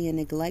delinquency and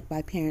neglect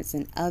by parents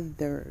and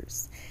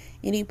others.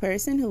 Any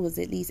person who is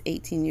at least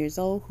 18 years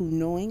old who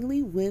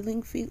knowingly,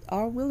 willingly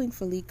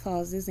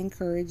causes,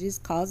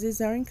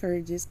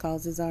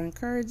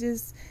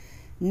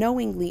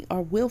 knowingly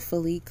or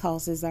willfully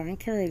causes or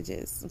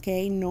encourages.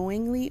 Okay,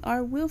 knowingly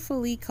or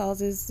willfully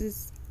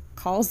causes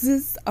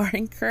or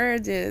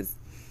encourages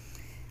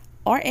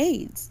or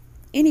aids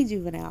any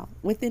juvenile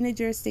within the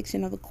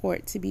jurisdiction of the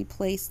court to be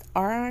placed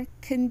or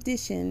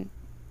conditioned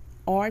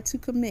or to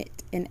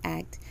commit an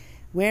act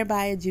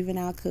whereby a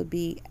juvenile could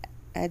be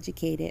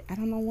educated. I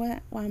don't know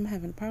why I'm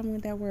having a problem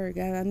with that word.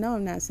 I know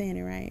I'm not saying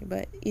it right,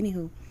 but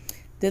anywho,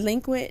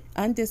 delinquent,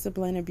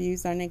 undisciplined,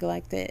 abused, or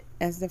neglected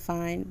as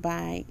defined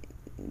by,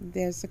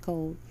 there's the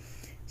code,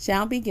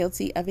 shall be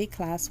guilty of a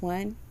class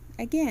 1,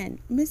 again,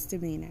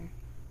 misdemeanor.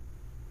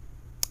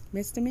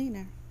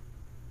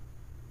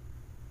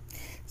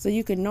 So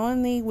you can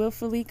knowingly,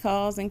 willfully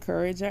cause,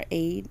 encourage, or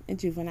aid a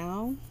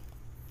juvenile,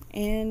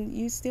 and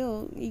you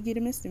get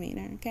a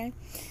misdemeanor, okay?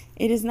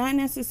 It is not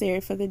necessary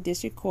for the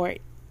district court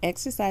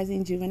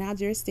exercising juvenile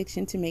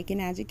jurisdiction to make an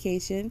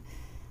adjudication,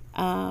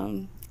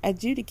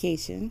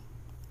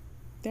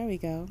 there we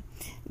go,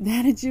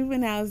 that a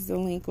juvenile is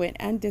delinquent,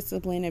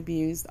 undisciplined,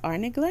 abused, or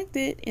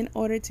neglected in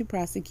order to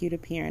prosecute a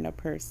parent or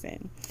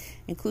person,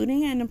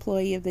 including an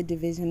employee of the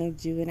Division of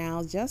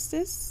Juvenile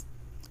Justice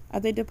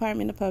of the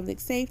Department of Public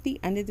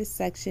Safety under this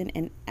section,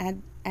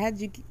 and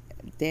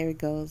there it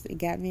goes, it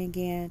got me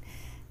again.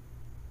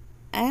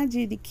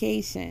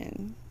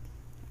 Adjudication.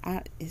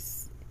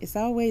 It's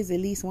always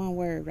at least one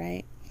word,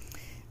 right?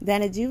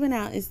 That a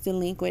juvenile is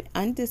delinquent,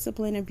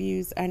 undisciplined,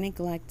 abused, or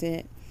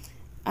neglected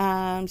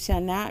shall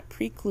not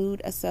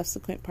preclude a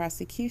subsequent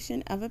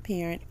prosecution of a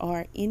parent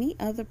or any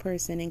other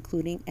person,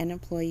 including an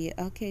employee.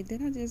 Okay,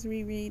 did I just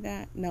reread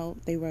that? No,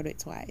 they wrote it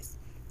twice.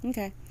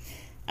 Okay.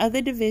 of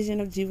the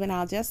Division of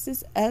Juvenile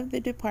Justice of the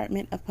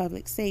Department of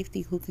Public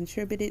Safety, who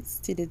contributed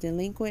to the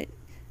delinquent,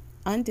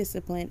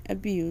 undisciplined,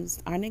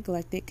 abused, or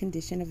neglected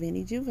condition of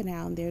any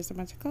juvenile. And there's a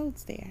bunch of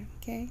codes there.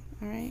 Okay?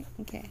 All right?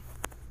 Okay.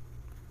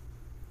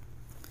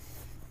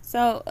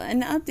 So,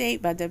 an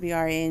update by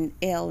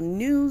WRNL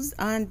News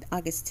on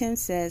August 10th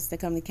says the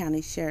Cumberland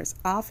County Sheriff's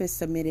Office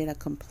submitted a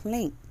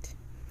complaint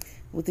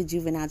with the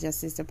Juvenile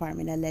Justice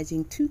Department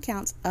alleging 2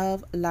 counts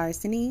of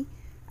larceny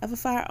of a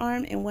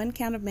firearm and 1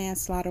 count of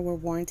manslaughter were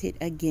warranted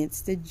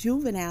against the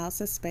juvenile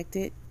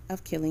suspected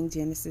of killing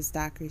Genesis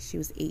Dockery. She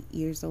was 8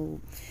 years old.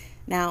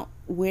 Now,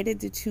 where did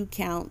the 2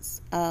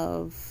 counts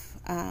of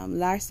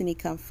larceny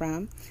come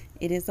from?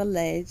 It is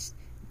alleged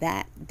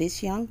that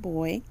this young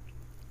boy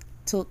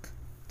took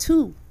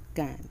 2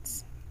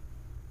 guns.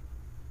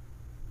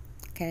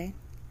 Okay?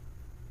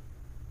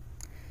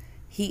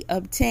 He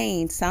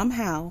obtained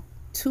somehow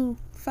 2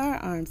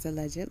 firearms,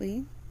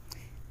 allegedly,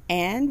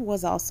 and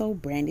was also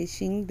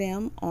brandishing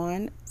them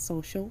on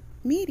social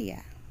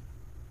media.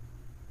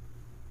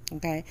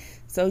 Okay?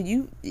 So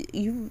you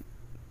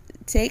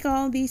take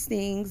all these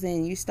things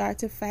and you start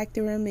to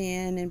factor them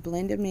in and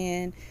blend them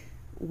in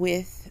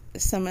with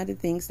some of the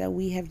things that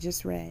we have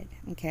just read.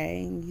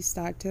 Okay? And you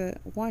start to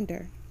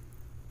wonder.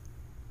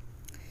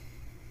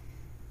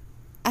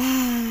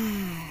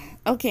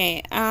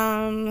 Okay,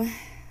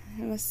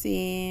 let's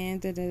see.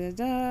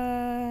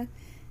 All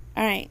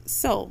right,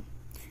 so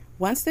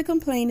once the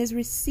complaint is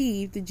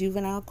received, the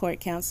juvenile court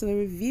counselor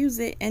reviews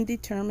it and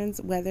determines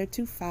whether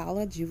to file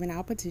a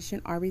juvenile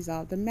petition or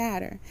resolve the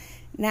matter.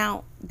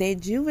 Now, the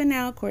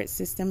juvenile court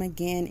system,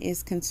 again,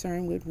 is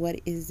concerned with what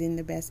is in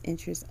the best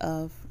interest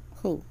of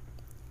who?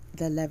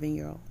 The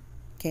 11-year-old.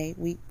 Okay,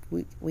 we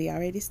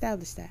already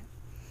established that.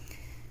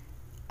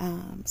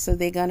 So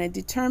they're going to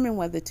determine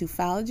whether to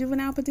file a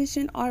juvenile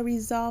petition or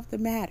resolve the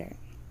matter.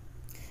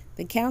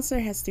 The counselor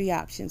has 3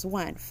 options.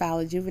 1, file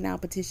a juvenile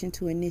petition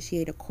to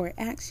initiate a court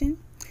action.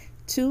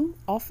 2,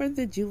 offer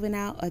the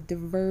juvenile a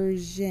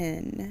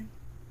diversion.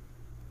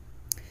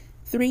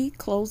 3,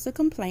 close the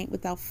complaint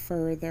without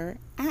further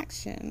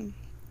action.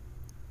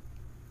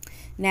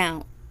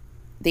 Now,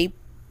 they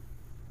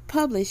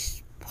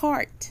published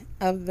part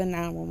of the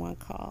 911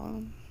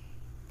 call.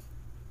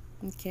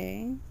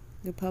 Okay.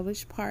 They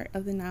published part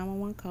of the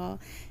 911 call,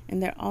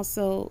 and they're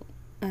also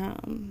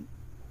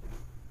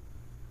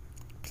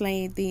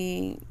played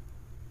the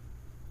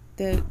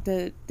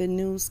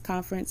news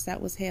conference that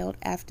was held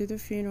after the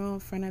funeral in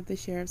front of the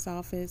sheriff's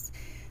office,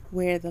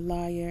 where the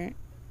lawyer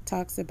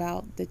talks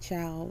about the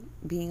child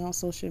being on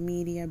social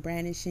media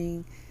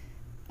brandishing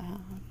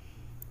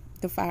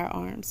the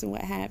firearms and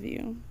what have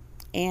you,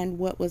 and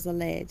what was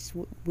alleged,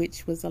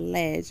 which was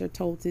alleged or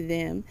told to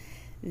them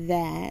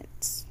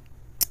that,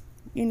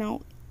 you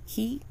know,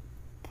 he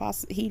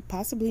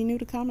possibly knew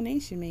the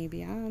combination,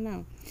 maybe. I don't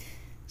know.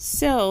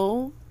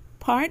 So,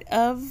 part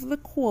of the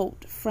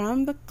quote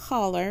from the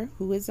caller,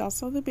 who is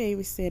also the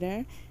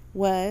babysitter,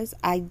 was,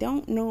 I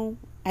didn't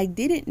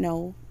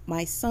know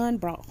my son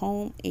brought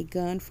home a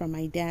gun from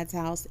my dad's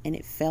house and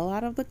it fell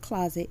out of the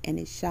closet and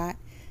it shot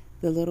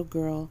the little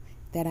girl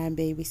that I'm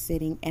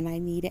babysitting and I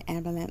need an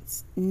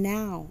ambulance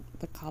now,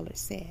 the caller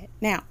said.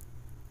 Now,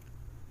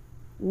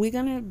 we're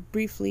going to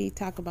briefly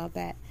talk about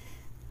that.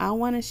 I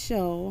want to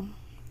show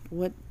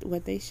what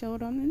they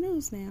showed on the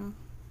news now.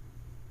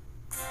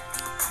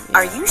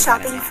 Are you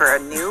shopping for a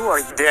new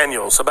or...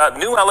 Daniels about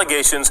new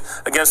allegations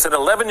against an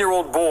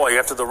 11-year-old boy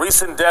after the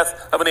recent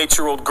death of an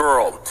 8-year-old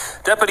girl.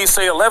 Deputies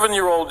say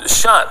 11-year-old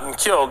shot and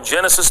killed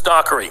Genesis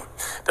Dockery.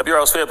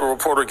 WRL's Fayetteville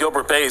reporter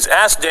Gilbert Bays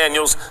asked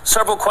Daniels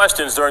several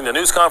questions during the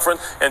news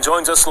conference and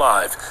joins us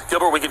live.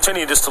 Gilbert, we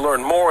continue just to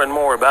learn more and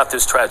more about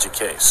this tragic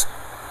case.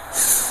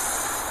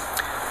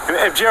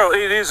 Gerald,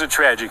 it is a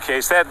tragic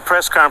case. That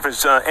press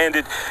conference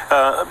ended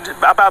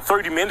about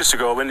 30 minutes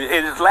ago, and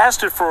it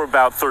lasted for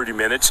about 30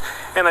 minutes.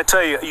 And I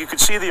tell you, you could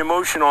see the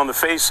emotion on the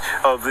face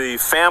of the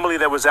family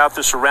that was out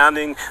there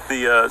surrounding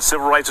the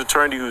civil rights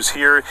attorney who's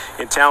here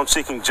in town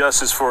seeking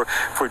justice for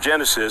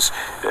Genesis.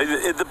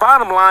 The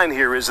bottom line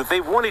here is that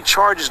they wanted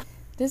charges.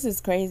 This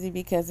is crazy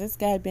because this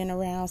guy been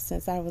around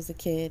since I was a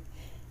kid,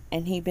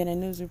 and he been a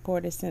news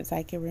reporter since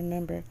I can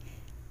remember.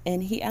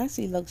 And he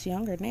actually looks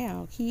younger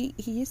now. He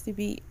used to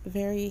be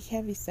very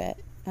heavy set.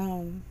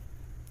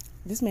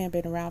 This man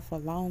been around for a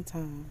long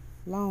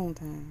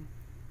time.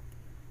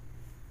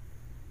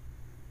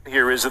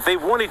 Here is that they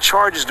wanted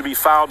charges to be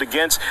filed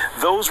against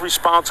those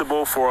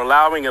responsible for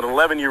allowing an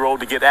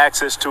 11-year-old to get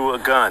access to a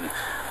gun.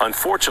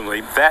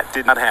 Unfortunately, that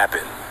did not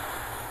happen.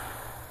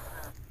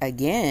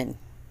 Again,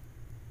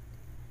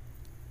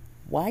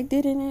 why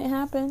didn't it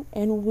happen?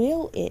 And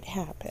will it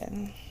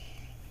happen?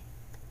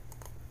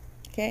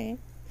 Okay.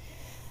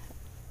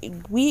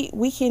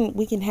 We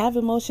can have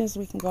emotions,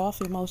 we can go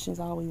off emotions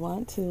all we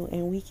want to,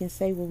 and we can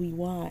say what we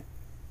want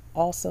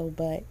also,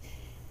 but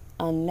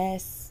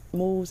unless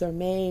moves are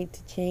made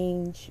to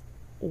change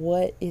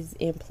what is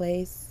in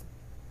place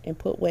and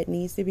put what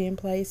needs to be in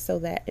place so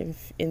that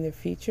in the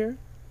future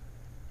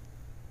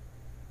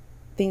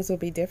things will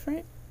be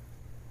different,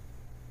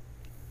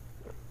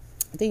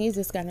 then you're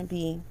just going to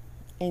be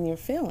in your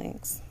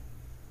feelings.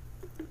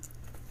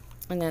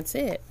 And that's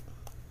it.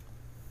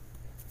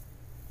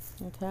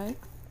 Okay?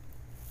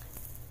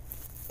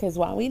 Because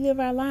while we live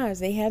our lives,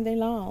 they have their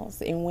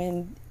laws. And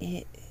when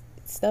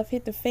stuff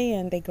hit the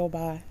fan, they go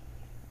by.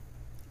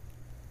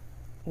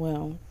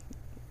 Well,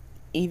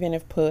 even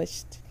if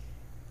pushed,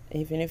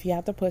 even if you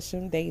have to push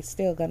them, they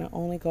still going to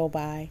only go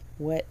by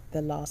what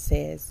the law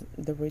says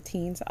the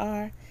routines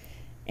are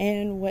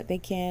and what they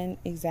can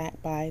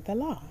exact by the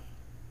law.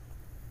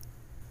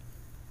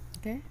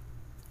 Okay?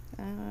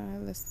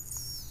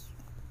 Let's...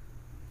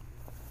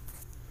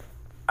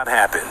 What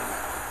happened?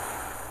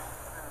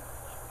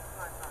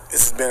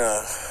 This has been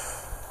a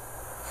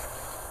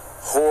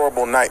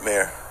horrible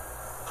nightmare.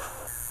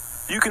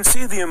 You can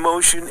see the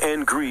emotion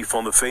and grief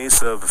on the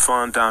face of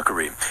Thorn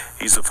Dockery.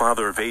 He's the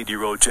father of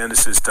 8-year-old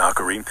Genesis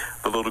Dockery.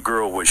 The little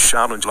girl was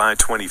shot on July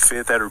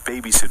 25th at her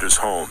babysitter's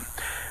home.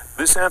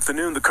 This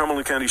afternoon, the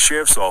Cumberland County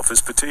Sheriff's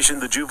Office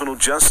petitioned the Juvenile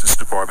Justice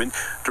Department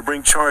to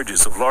bring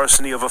charges of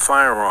larceny of a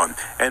firearm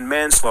and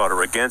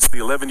manslaughter against the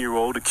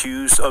 11-year-old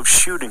accused of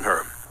shooting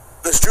her.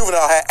 This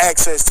juvenile had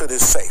access to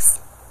this safe.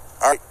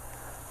 All right.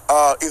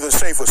 Either the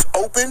safe was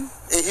open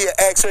and he had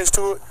access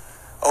to it,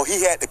 or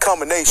he had the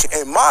combination.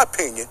 In my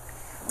opinion,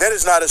 that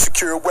is not a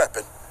secure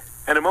weapon.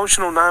 An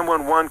emotional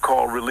 911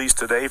 call released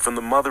today from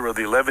the mother of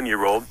the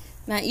 11-year-old.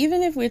 Now,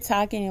 even if we're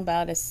talking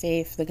about a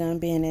safe, the gun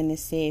being in the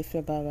safe,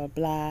 blah, blah,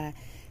 blah,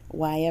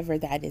 why ever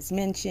that is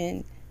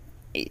mentioned,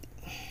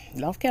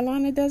 North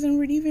Carolina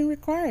doesn't even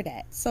require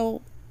that.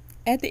 So,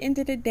 at the end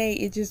of the day,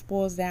 it just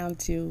boils down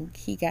to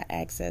he got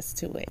access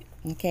to it.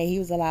 Okay, he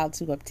was allowed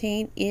to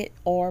obtain it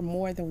or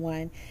more than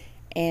one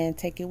and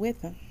take it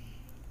with him.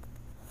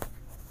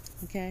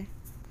 Okay.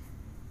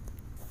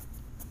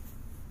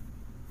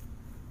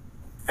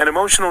 An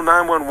emotional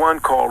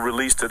 911 call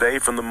released today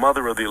from the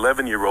mother of the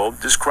 11-year-old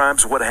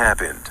describes what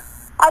happened.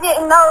 I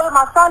didn't know that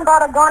my son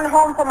brought a gun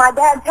home from my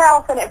dad's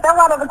house and it fell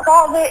out of the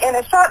closet and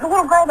it shot the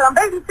little girl that I'm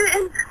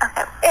babysitting.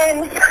 Okay.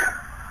 And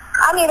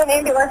I need an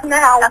ambulance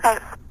now. Okay,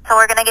 so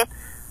we're going to get...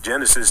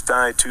 Genesis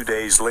died 2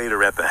 days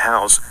later at the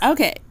house.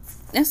 Okay,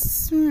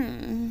 let's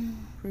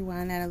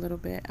rewind that a little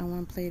bit. I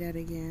want to play that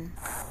again.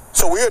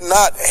 So we're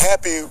not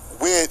happy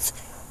with,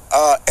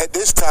 at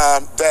this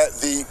time, that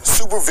the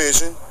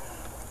supervision,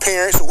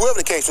 parents, or whoever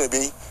the case may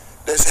be,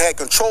 that's had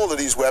control of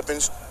these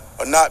weapons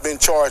are not being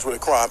charged with a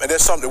crime. And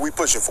that's something that we're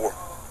pushing for.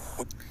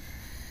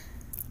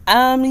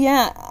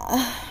 Yeah.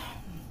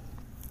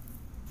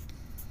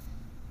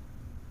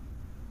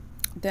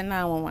 The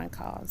 911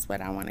 calls,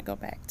 what I want to go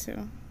back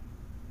to.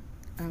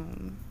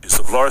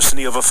 Of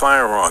larceny of a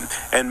firearm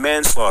and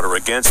manslaughter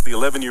against the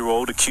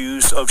 11-year-old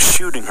accused of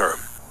shooting her.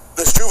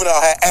 This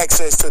juvenile had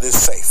access to this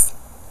safe.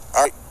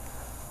 All right.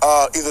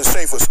 Either the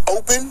safe was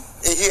open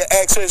and he had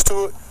access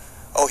to it,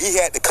 or he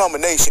had the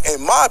combination.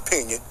 In my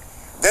opinion,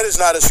 that is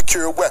not a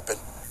secure weapon.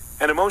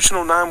 An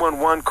emotional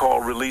 911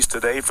 call released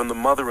today from the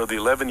mother of the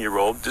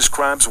 11-year-old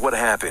describes what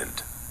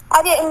happened.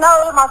 I didn't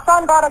know that my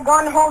son brought a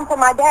gun home from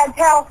my dad's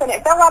house and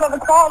it fell out of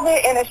the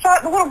closet and it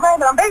shot the little girl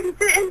that I'm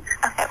babysitting.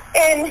 Okay.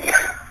 And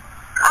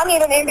I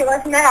need an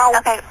ambulance now.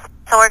 Okay,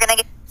 so we're going to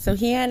get... So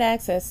he had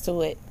access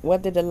to it.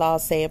 What did the law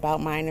say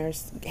about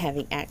minors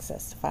having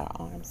access to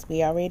firearms?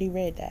 We already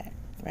read that,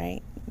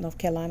 right? North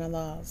Carolina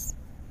laws.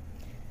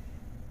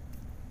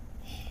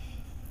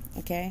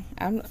 Okay,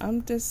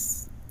 I'm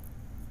just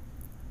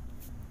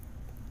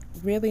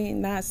really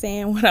not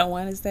saying what I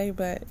want to say,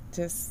 but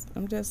this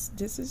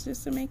is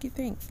just to make you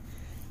think.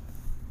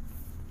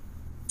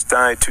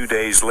 Died 2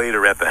 days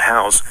later at the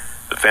house.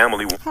 The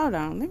family... Hold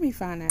on, let me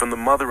find out. From the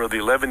mother of the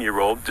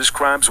 11-year-old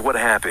describes what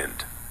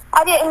happened.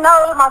 I didn't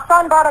know that my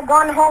son brought a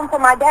gun home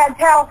from my dad's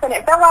house and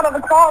it fell out of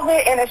the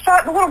closet and it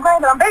shot the little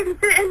girl that I'm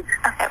babysitting.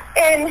 Okay.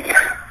 And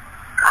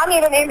I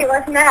need an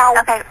ambulance now.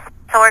 Okay,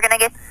 so we're going to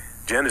get...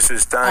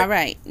 Genesis died... All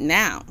right,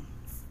 now,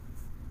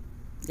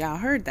 y'all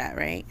heard that,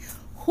 right?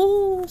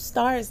 Who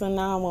starts a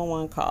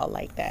 911 call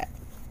like that?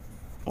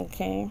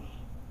 Okay.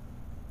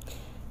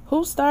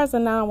 Who starts a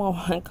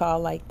 911 call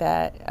like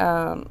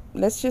that?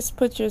 Let's just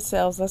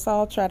let's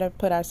all try to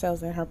put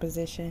ourselves in her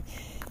position.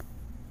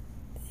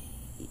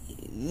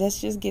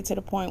 Let's just get to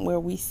the point where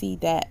we see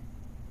that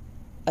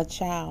a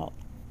child,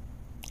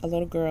 a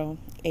little girl,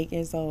 8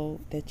 years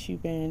old, that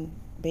you've been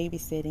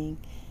babysitting,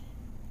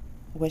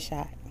 was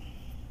shot.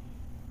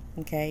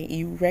 Okay,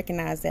 you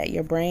recognize that.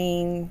 Your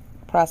brain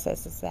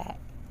processes that.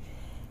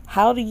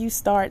 How do you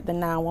start the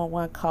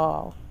 911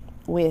 call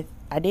with,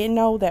 I didn't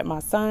know that my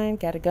son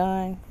got a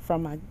gun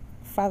from my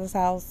father's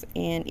house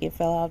and it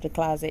fell out of the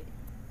closet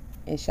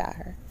and shot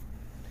her?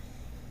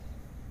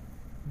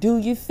 Do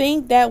you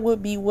think that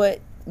would be what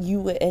you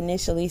would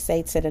initially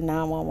say to the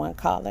 911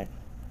 caller?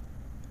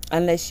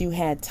 Unless you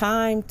had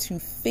time to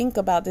think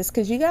about this,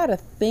 because you got to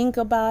think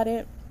about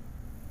it.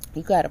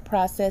 You got to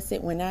process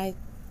it. When I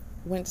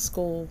went to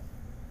school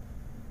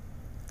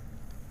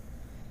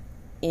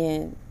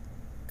in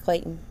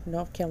Clayton,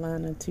 North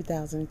Carolina, in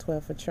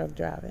 2012 for truck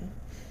driving,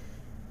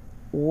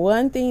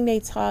 one thing they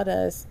taught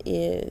us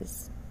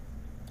is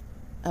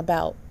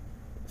about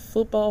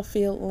football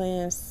field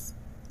lengths,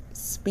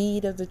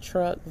 speed of the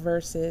truck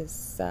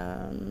versus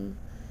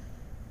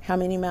how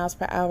many miles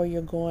per hour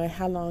you're going,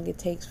 how long it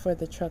takes for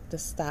the truck to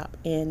stop,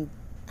 and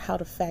how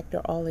to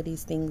factor all of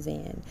these things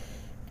in.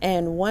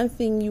 And one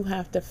thing you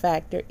have to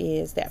factor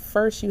is that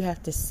first you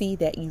have to see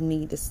that you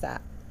need to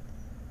stop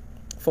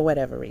for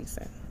whatever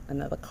reason.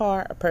 Another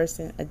car, a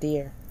person, a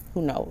deer,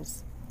 who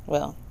knows?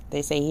 Well,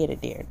 they say hit a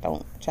deer.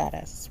 Don't try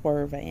to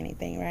swerve or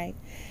anything, right?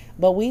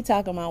 But we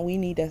talking about we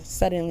need to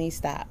suddenly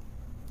stop.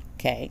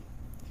 Okay.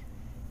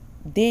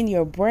 Then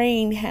your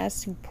brain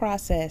has to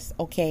process,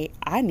 okay,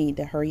 I need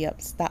to hurry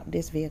up, stop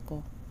this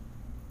vehicle.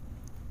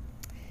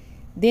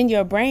 Then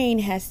your brain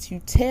has to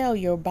tell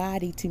your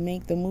body to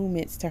make the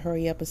movements to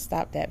hurry up and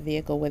stop that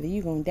vehicle. Whether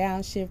you're going to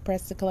downshift,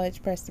 press the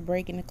clutch, press the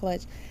brake in the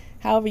clutch,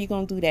 however you're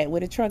going to do that.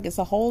 With a truck, it's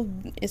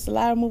a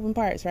lot of moving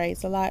parts, right?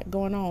 It's a lot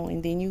going on.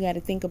 And then you got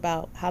to think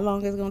about how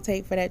long it's going to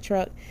take for that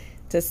truck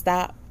to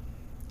stop.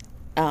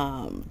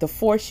 The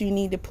force you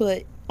need to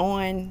put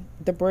on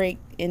the brake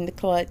in the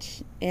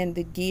clutch and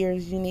the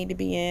gears you need to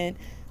be in.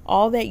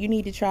 All that you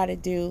need to try to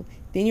do.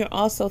 Then you're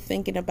also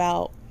thinking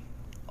about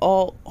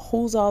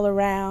who's all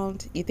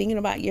around. You're thinking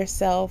about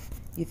yourself.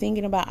 You're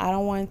thinking about, I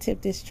don't want to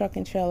tip this truck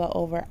and trailer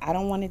over. I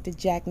don't want it to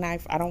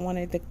jackknife.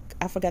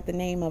 I forgot the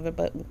name of it,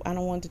 but I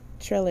don't want the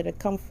trailer to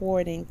come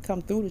forward and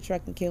come through the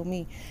truck and kill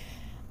me.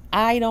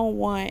 I don't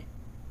want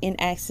an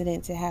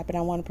accident to happen.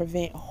 I want to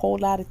prevent a whole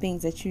lot of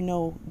things that you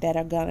know that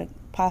are going to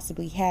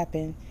possibly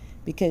happen,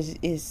 because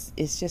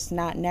it's just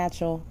not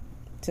natural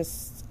to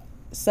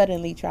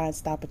suddenly try and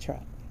stop a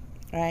truck,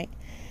 right?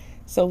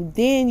 So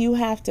then you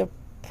have to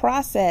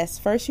process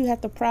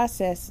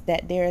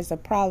that there is a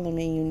problem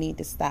and you need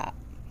to stop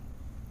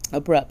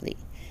abruptly.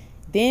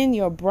 Then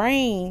your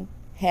brain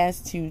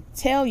has to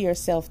tell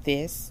yourself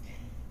this.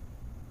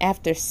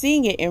 After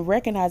seeing it and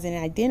recognizing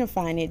and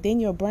identifying it, then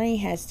your brain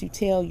has to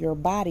tell your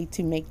body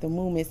to make the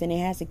movements, and it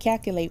has to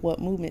calculate what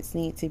movements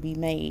need to be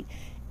made.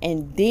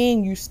 And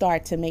then you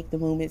start to make the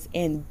movements,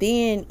 and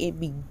then it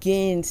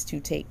begins to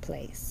take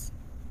place.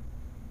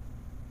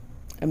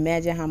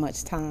 Imagine how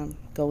much time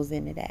goes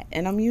into that.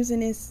 And I'm using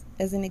this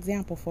as an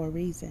example for a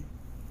reason.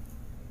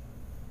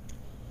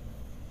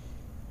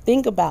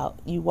 Think about,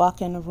 you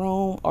walk in the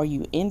room, or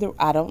you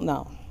I don't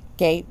know.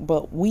 Okay,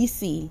 but we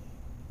see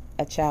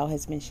a child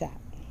has been shot.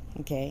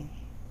 Okay,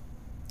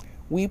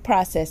 we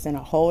processing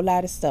a whole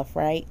lot of stuff,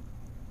 right?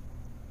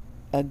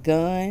 A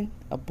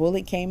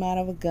bullet came out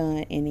of a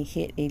gun and it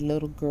hit a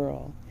little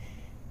girl.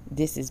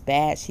 This is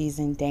bad. She's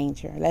in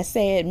danger. Let's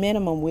say at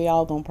minimum, we're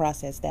all going to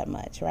process that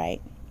much, right?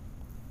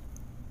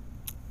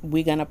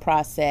 We're going to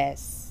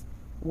process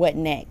what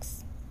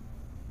next.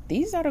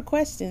 These are the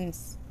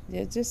questions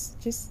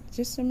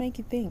just to make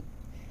you think.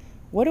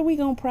 What are we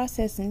going to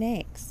process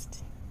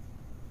next?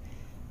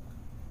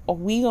 Are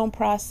we going to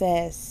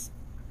process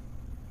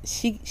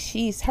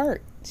she's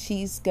hurt,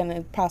 she's going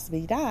to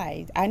possibly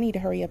die, I need to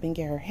hurry up and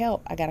get her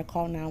help, I got to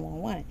call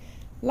 911?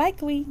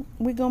 Likely,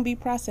 we're going to be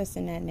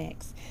processing that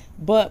next.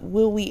 But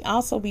will we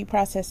also be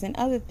processing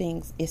other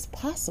things? It's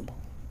possible.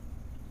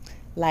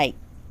 Like,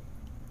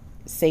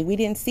 say we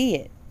didn't see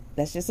it.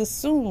 Let's just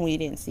assume we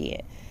didn't see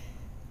it.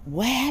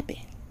 What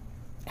happened?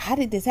 How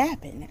did this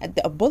happen?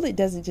 A bullet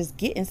doesn't just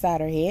get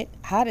inside her head.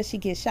 How did she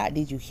get shot?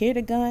 Did you hear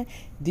the gun?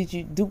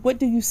 What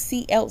do you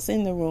see else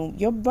in the room?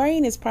 Your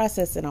brain is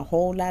processing a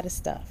whole lot of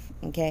stuff.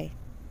 Okay.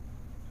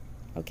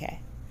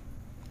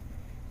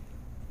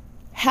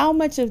 How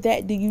much of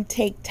that do you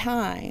take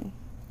time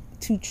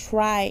to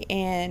try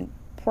and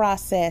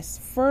process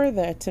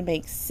further, to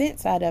make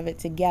sense out of it,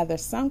 to gather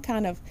some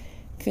kind of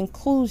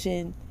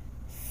conclusion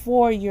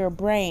for your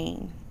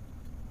brain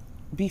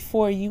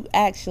before you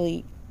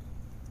actually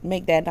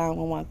make that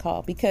 911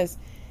 call? Because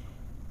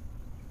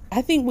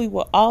I think we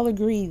will all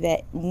agree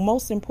that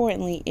most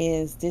importantly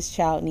is this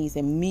child needs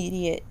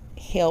immediate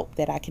help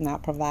that I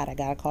cannot provide. I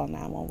gotta call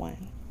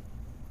 911.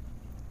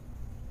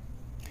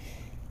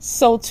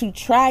 So to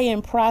try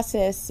and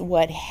process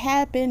what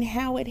happened,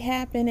 how it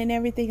happened, and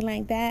everything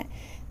like that,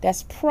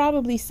 that's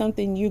probably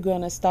something you're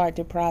gonna start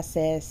to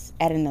process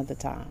at another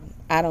time.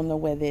 I don't know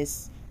whether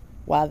it's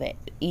while the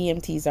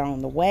EMTs are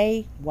on the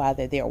way, while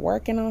they're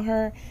working on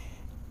her.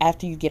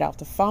 After you get off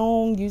the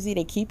phone, usually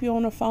they keep you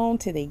on the phone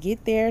till they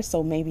get there,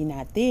 so maybe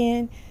not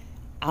then.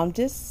 I'm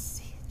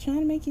just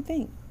trying to make you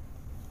think.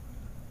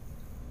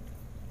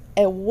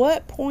 At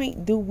what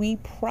point do we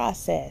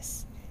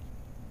process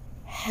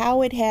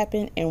how it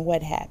happened and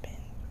what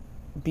happened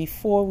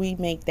before we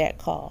make that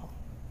call?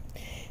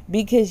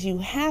 Because you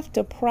have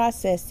to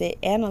process it,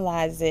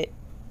 analyze it,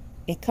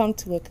 and come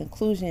to a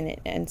conclusion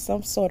and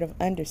some sort of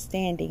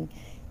understanding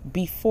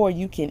before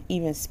you can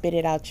even spit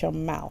it out your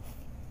mouth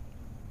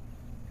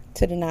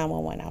to the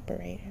 911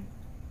 operator.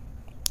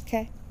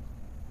 Okay?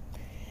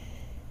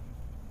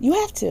 You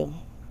have to.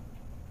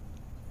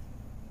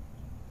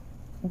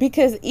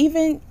 Because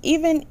even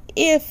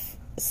if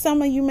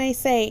some of you may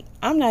say,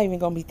 I'm not even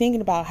going to be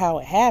thinking about how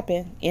it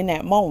happened in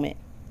that moment,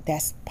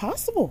 that's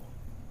possible.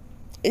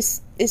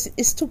 It's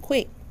too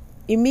quick.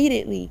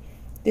 Immediately,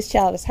 this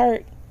child is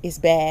hurt, it's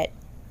bad,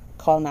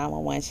 call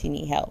 911. She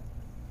need help.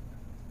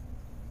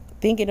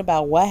 Thinking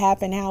about what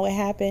happened, how it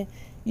happened,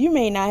 you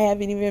may not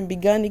have even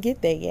begun to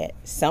get there yet.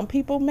 Some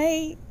people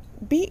may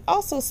be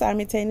also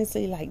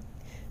simultaneously like,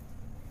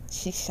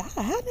 she shot.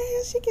 How the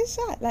hell she get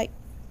shot? Like,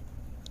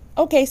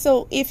 okay,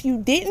 so if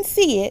you didn't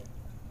see it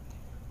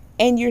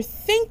and you're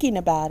thinking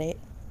about it,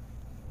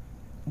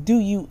 do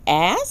you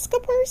ask a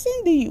person?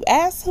 Do you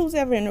ask who's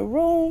ever in the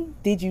room?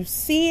 Did you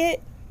see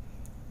it?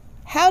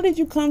 How did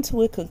you come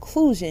to a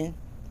conclusion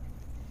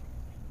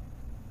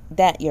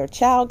that your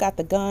child got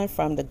the gun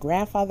from the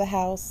grandfather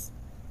house,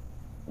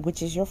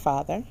 which is your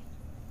father,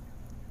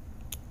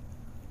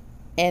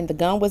 and the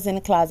gun was in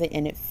the closet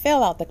and it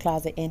fell out the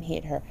closet and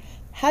hit her?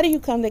 How do you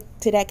come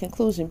to that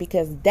conclusion?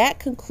 Because that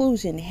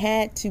conclusion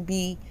had to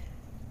be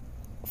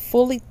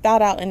fully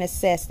thought out and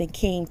assessed and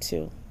came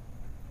to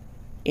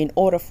in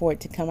order for it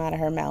to come out of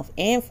her mouth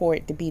and for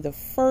it to be the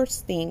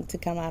first thing to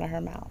come out of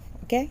her mouth.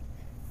 Okay?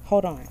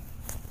 Hold on.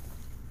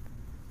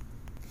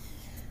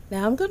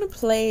 Now I'm going to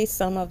play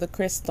some of the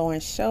Chris Thorn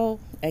show.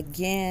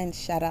 Again,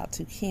 shout out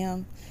to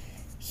him.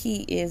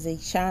 He is a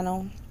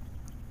channel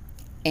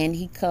and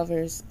he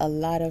covers a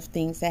lot of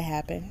things that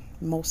happen,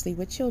 mostly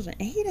with children.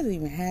 And he doesn't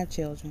even have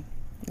children.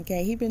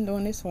 Okay? He's been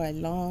doing this for a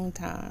long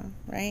time,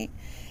 right?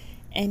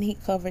 And he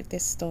covered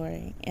this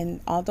story. And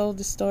although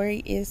the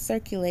story is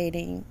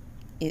circulating,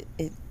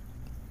 it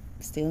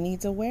still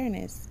needs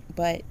awareness.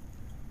 But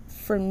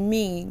for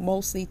me,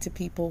 mostly to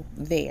people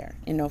there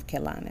in North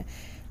Carolina,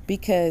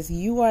 because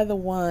you are the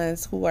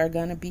ones who are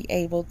going to be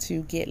able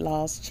to get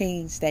laws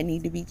changed that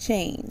need to be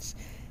changed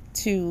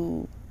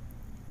to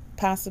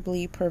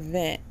possibly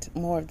prevent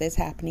more of this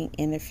happening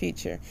in the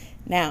future.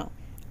 Now,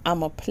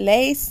 I'm going to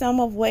play some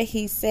of what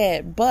he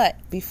said, but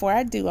before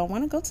I do, I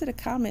want to go to the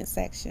comment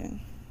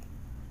section.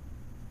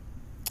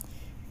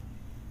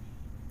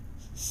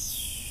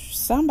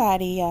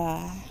 Somebody,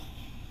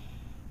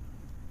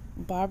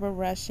 Barbara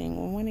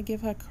Rushing, we want to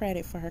give her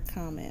credit for her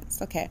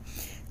comments. Okay.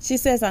 She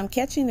says, I'm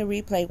catching the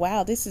replay.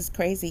 Wow, this is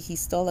crazy. He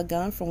stole a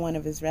gun from one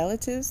of his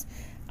relatives.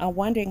 I'm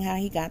wondering how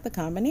he got the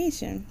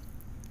combination.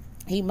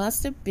 He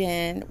must have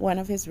been one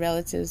of his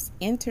relatives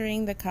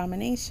entering the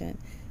combination.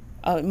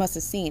 Oh, it must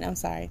have seen. I'm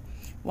sorry.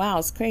 Wow,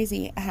 it's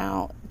crazy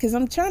how, because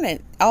I'm trying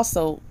to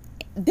also,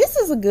 this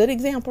is a good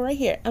example right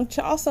here. I'm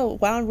also,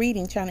 while I'm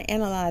reading, trying to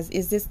analyze,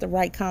 is this the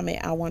right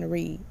comment I want to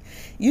read?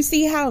 You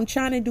see how I'm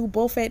trying to do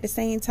both at the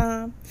same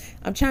time?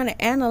 I'm trying to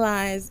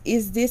analyze,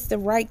 is this the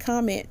right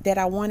comment that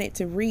I wanted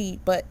to read?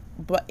 But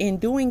in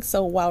doing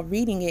so, while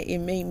reading it, it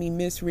made me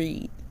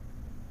misread.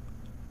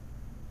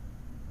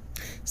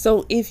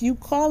 So if you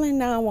call in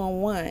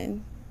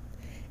 911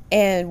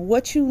 and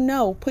what you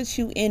know puts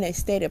you in a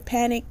state of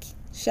panic,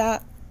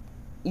 shock,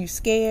 you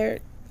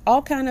scared,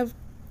 all kind of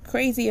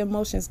crazy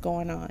emotions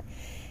going on,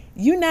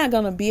 you're not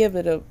going to be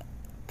able to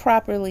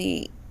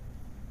properly,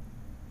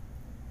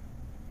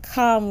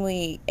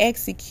 calmly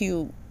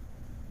execute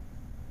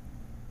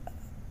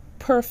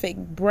perfect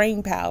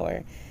brain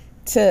power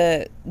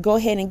to go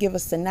ahead and give a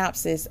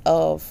synopsis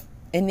of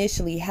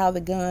initially how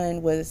the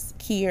gun was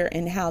here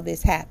and how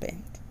this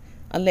happened,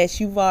 unless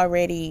you've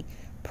already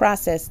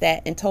processed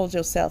that and told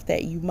yourself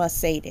that you must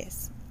say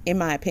this, in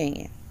my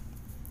opinion.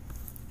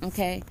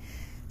 Okay.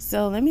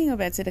 So let me go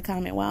back to the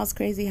comment. Wow, it's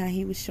crazy how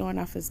he was showing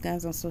off his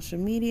guns on social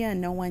media and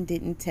no one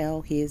didn't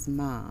tell his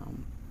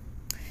mom.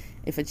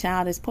 If a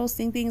child is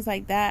posting things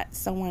like that,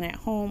 someone at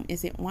home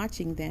isn't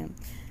watching them.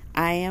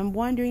 I am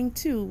wondering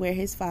too where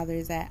his father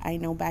is at. I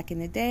know back in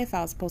the day if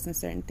I was posting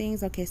certain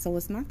things. Okay, so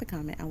it's not the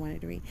comment I wanted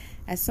to read.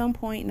 At some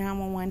point,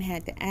 911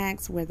 had to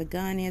ask where the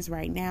gun is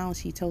right now.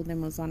 She told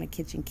them it was on a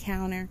kitchen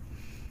counter.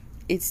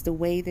 It's the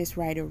way this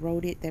writer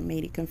wrote it that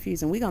made it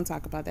confusing. We're going to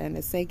talk about that in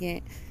a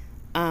second.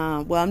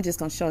 Well, I'm just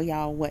going to show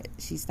y'all what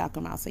she's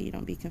talking about so you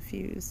don't be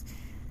confused.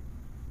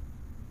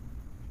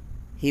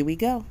 Here we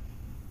go.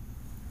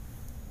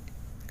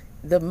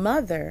 The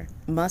mother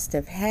must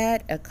have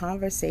had a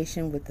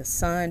conversation with the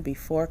son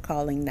before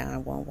calling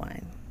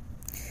 911.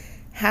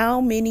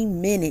 How many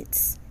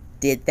minutes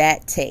did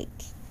that take?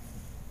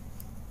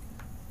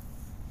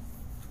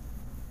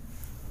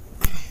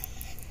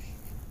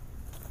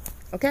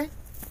 Okay?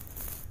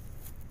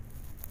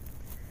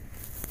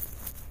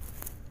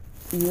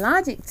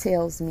 Logic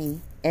tells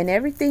me, and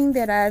everything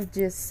that I've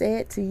just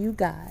said to you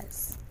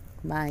guys,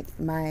 my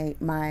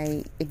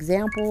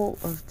example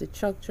of the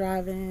truck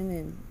driving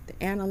and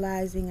the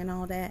analyzing and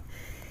all that,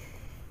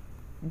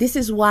 this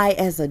is why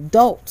as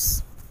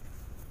adults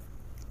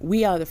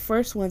we are the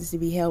first ones to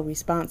be held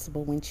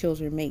responsible when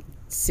children make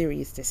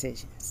serious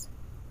decisions.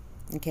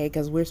 Okay,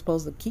 because we're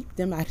supposed to keep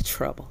them out of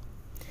trouble.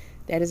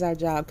 That is our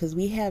job, because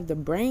we have the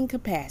brain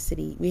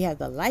capacity, we have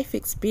the life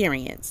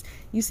experience.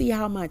 You see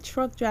how my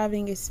truck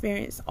driving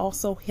experience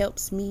also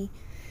helps me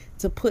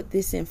to put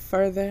this in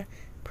further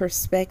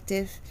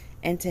perspective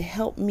and to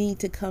help me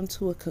to come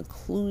to a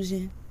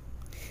conclusion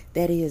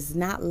that it is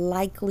not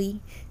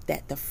likely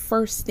that the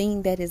first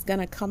thing that is going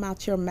to come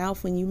out your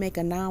mouth when you make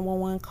a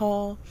 911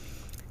 call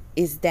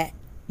is that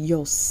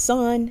your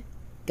son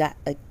got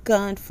a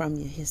gun from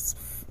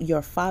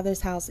your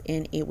father's house,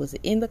 and it was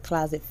in the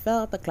closet,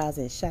 fell out the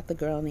closet, and shot the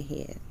girl in the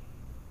head.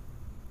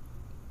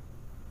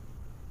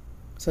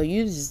 So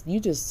you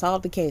just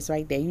solved the case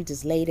right there. You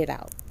just laid it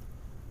out.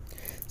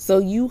 So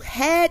you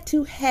had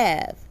to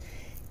have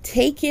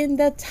taken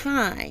the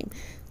time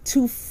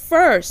to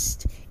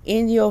first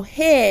in your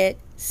head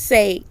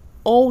say,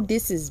 oh,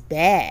 this is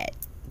bad.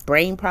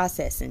 Brain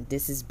processing,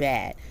 this is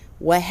bad.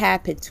 What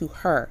happened to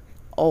her?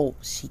 Oh,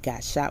 she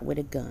got shot with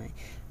a gun.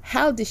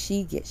 How did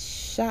she get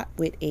shot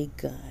with a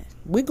gun?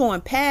 We're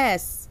going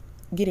past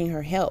getting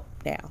her help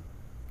now,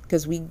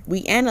 because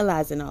we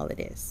analyzing all of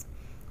this.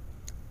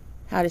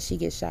 How did she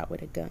get shot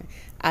with a gun?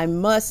 I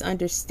must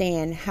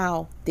understand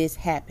how this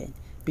happened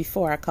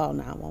before I call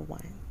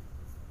 911.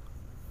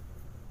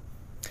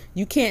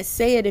 You can't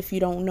say it if you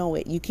don't know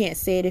it. You can't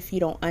say it if you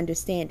don't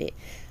understand it.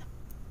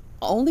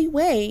 Only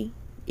way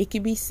it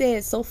can be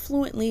said so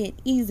fluently and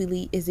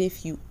easily is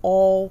if you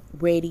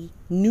already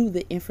knew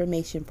the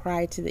information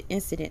prior to the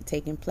incident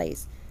taking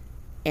place.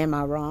 Am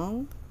I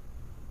wrong?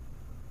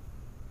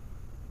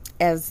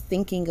 As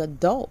thinking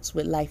adults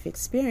with life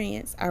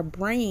experience, our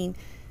brain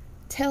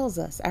tells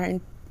us, our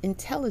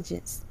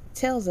intelligence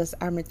tells us,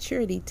 our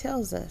maturity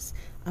tells us,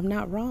 I'm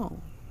not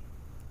wrong.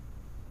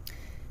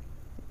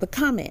 The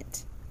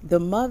comment, the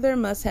mother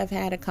must have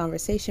had a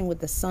conversation with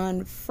the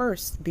son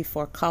first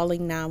before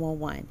calling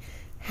 911.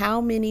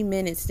 How many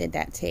minutes did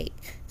that take?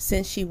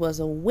 Since she was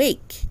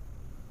awake,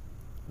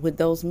 would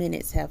those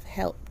minutes have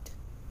helped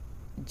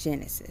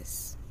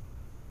Genesis?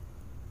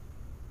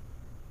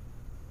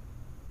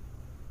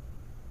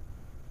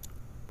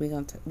 We're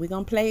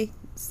gonna play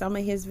some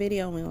of his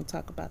video and we're gonna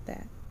talk about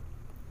that.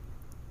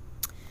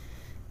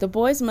 The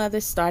boy's mother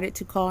started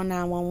to call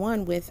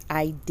 911 with,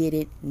 I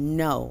didn't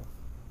know.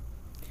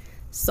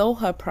 So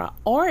her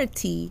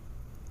priority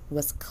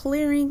was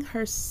clearing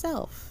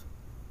herself,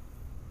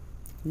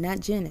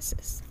 not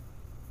Genesis.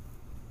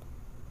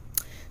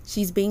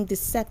 She's being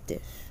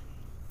deceptive.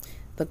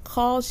 The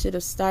call should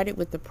have started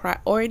with the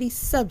priority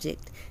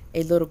subject.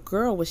 A little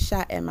girl was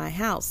shot at my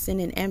house.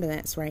 Send an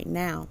ambulance right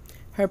now.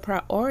 Her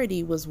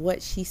priority was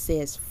what she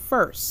says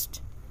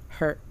first,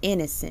 her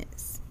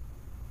innocence.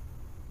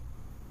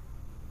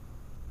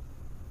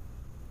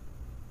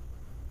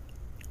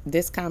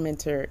 This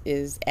commenter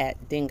is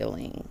at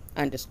Dingaling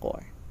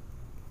 _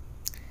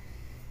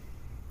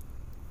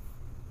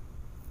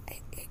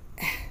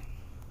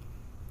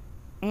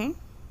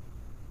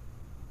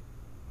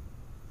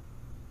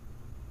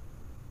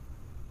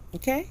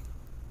 Okay.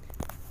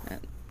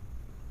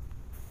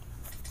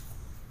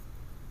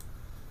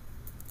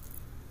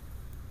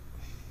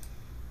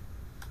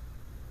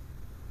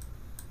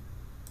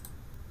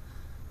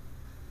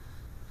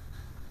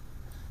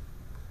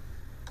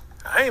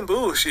 I ain't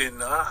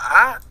bullshitting.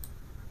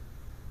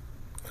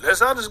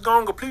 Unless I just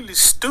gone completely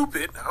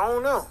stupid, I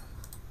don't know.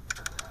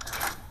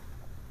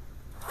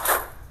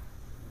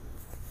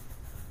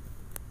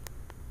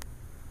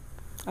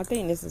 I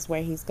think this is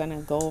where he's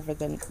gonna go over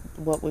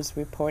what was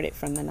reported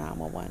from the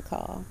 911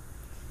 call,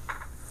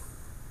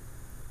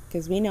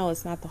 because we know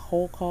it's not the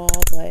whole call,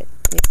 but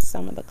it's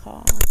some of the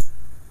call.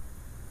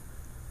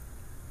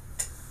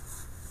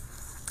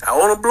 I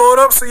want to blow it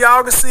up so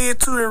y'all can see it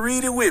too and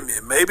read it with me.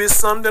 Maybe it's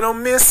something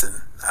I'm missing.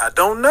 I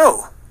don't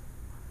know.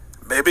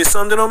 Maybe it's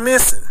something I'm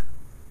missing.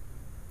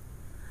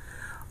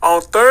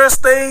 On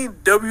Thursday,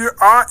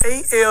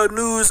 WRAL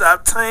News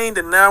obtained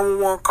a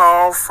 911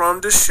 call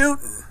from the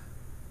shooting.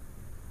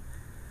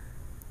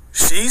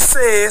 She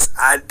says,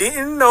 I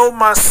didn't know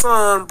my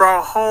son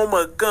brought home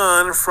a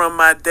gun from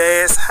my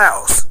dad's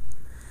house,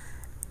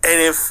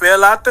 and it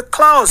fell out the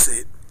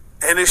closet,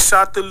 and it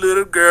shot the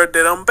little girl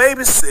that I'm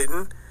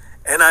babysitting,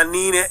 and I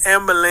need an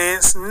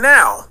ambulance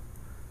now.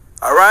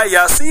 All right,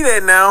 y'all see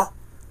that now?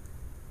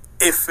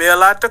 It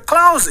fell out the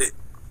closet.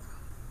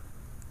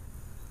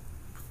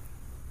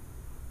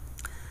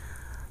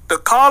 The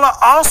caller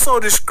also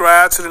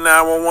described to the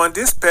 911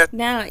 dispatch.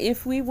 Now,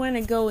 if we want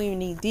to go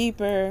any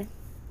deeper,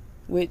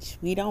 which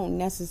we don't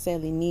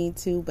necessarily need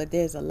to, but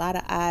there's a lot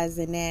of eyes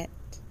in that.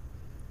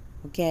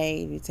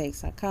 Okay, if you take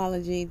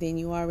psychology, then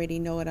you already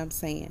know what I'm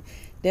saying.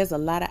 There's a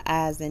lot of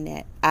eyes in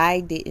that. I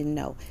didn't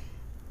know.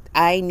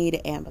 I need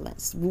an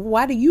ambulance.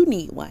 Why do you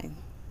need one?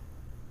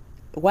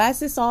 Why is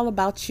this all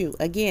about you?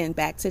 Again,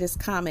 back to this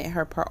comment.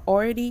 Her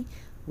priority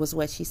was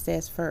what she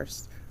says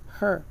first.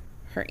 Her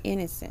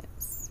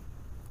innocence.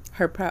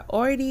 Her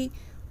priority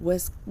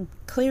was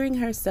clearing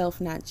herself,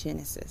 not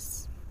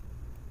Genesis.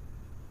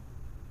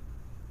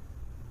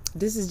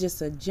 This is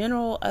just a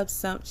general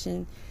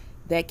assumption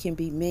that can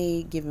be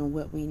made given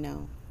what we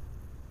know.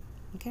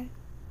 Okay?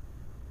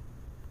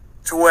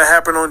 To what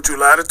happened on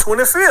July the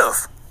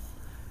 25th.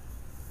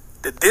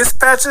 The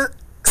dispatcher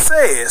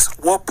says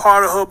what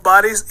part of her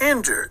body is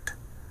injured.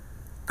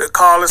 The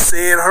caller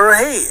said her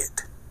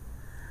head.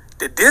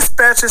 The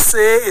dispatcher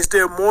said, is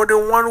there more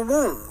than one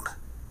wound?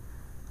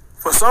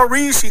 For some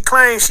reason, she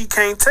claims she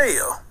can't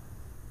tell.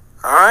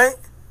 All right?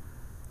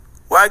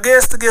 Well, I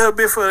guess to get her a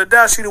bit further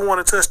doubt, she didn't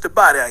want to touch the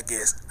body, I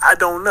guess. I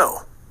don't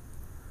know.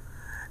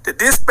 The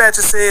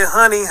dispatcher said,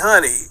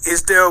 honey,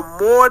 is there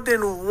more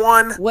than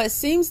one? What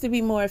seems to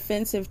be more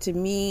offensive to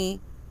me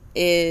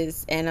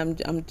is, and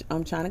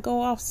I'm trying to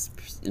go off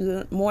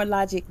more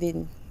logic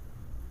than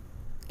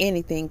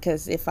anything,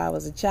 because if I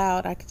was a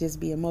child, I could just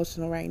be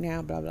emotional right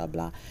now, blah, blah,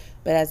 blah.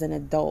 But as an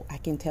adult, I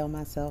can tell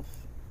myself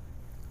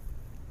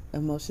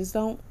emotions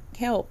don't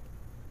help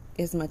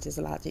as much as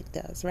logic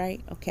does,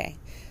 right? Okay.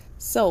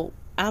 So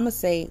I'm going to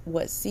say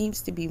what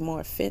seems to be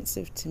more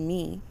offensive to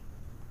me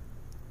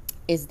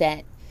is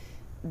that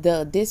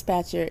the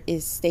dispatcher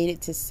is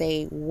stated to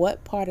say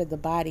what part of the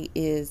body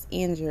is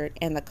injured,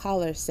 and the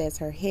caller says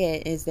her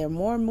head. Is there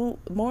more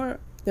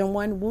than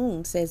one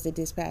wound, says the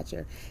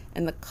dispatcher.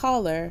 And the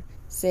caller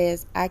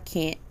says, I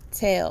can't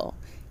tell.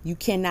 You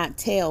cannot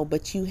tell,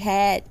 but you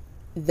had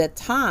the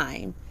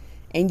time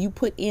and you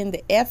put in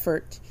the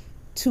effort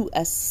to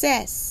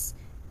assess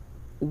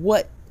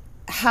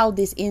how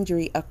this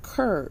injury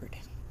occurred.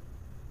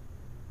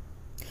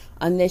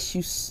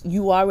 Unless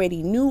you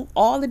already knew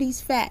all of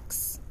these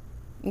facts.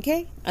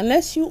 Okay?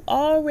 Unless you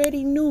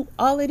already knew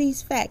all of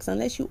these facts,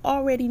 unless you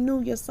already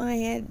knew your son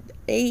had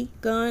a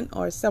gun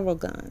or several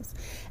guns,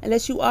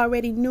 unless you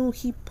already knew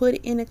he put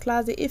it in a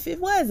closet, if it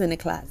was in a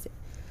closet,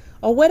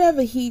 or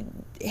whatever, he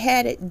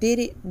had it, did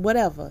it,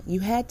 whatever. You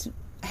had to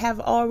have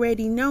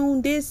already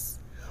known this,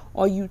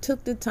 or you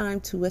took the time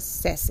to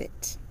assess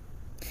it.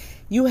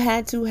 You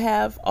had to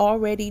have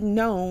already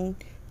known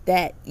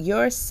that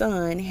your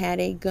son had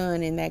a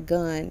gun and that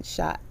gun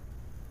shot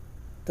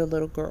the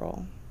little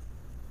girl.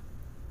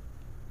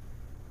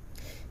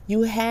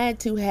 You had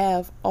to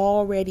have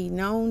already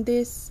known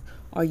this,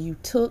 or you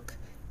took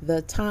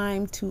the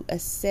time to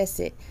assess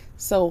it.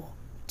 So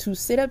to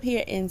sit up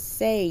here and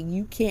say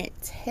you can't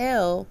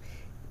tell,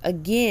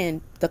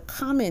 again, the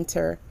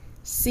commenter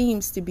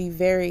seems to be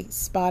very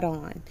spot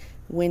on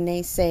when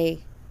they say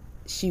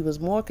she was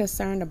more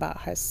concerned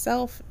about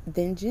herself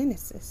than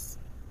Genesis.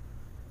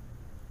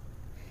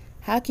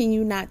 How can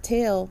you not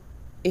tell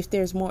if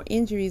there's more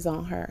injuries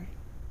on her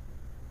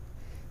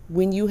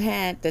when you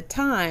had the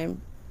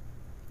time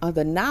or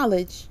the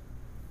knowledge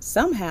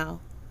somehow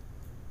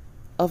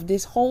of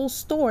this whole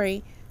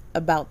story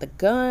about the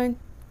gun,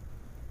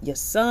 your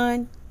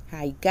son,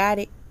 how he got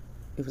it?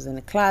 It was in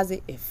the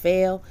closet, it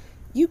fell.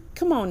 You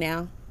come on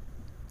now.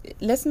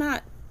 Let's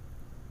not.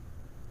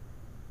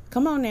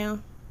 Come on now.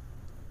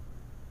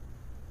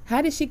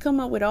 How did she come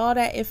up with all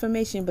that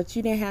information, but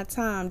you didn't have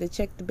time to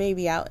check the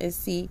baby out and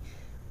see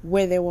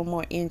where there were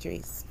more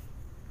injuries?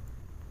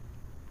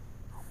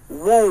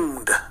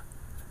 Wound.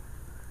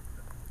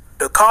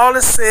 The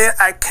caller said,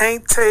 I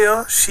can't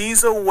tell.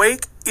 She's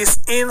awake. It's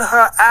in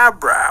her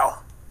eyebrow.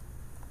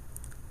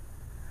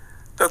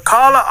 The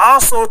caller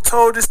also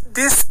told his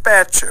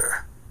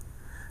dispatcher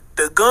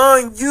the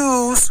gun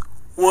used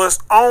was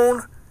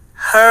on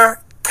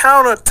her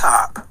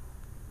countertop.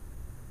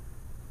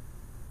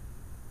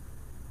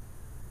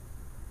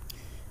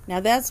 Now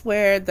that's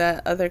where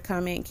the other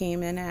comment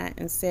came in at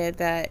and said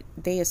that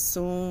they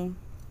assume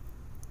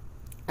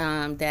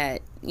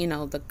that, you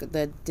know,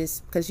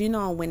 because you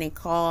know when they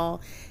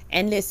call,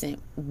 and listen,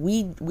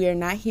 we're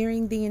not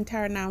hearing the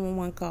entire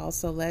 911 call,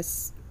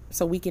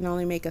 so we can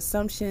only make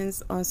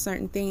assumptions on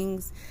certain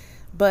things.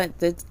 But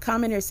the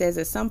commenter says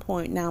at some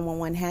point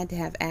 911 had to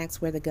have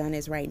asked where the gun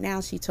is right now.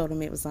 She told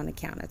him it was on the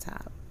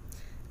countertop.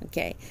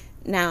 Okay,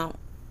 now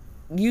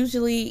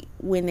usually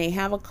when they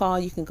have a call,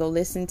 you can go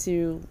listen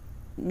to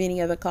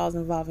many other calls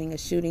involving a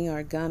shooting or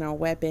a gun or a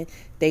weapon.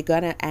 They're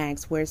gonna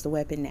ask, where's the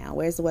weapon now?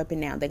 Where's the weapon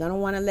now? They're gonna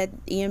want to let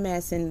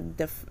EMS and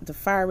the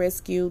fire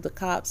rescue, the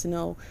cops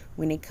know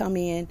when they come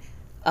in,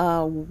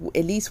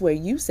 at least where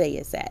you say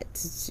it's at.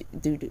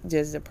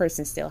 Does the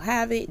person still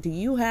have it? Do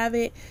you have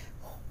it?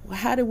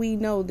 How do we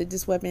know that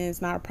this weapon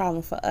is not a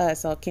problem for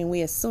us, or can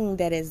we assume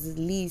that it's at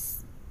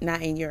least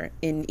not in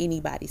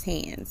anybody's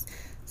hands?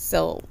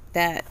 So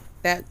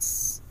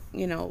that's,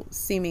 you know,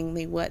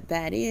 seemingly what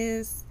that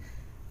is.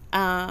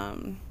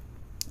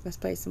 Let's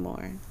play some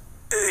more.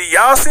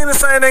 Y'all seen the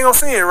same thing I'm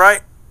seeing,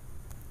 right?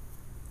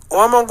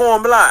 Or am I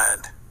going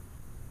blind?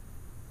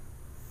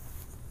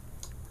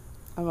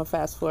 I'm gonna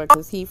fast forward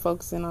because he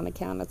focusing on the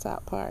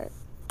countertop part.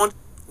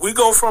 We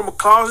go from a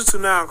closet to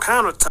now a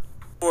countertop.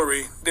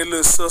 Story, that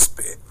little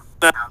suspect.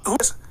 Now,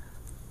 let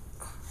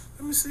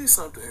me see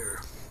something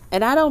here.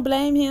 And I don't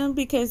blame him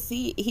because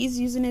he's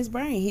using his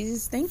brain. He's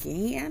just thinking.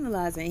 He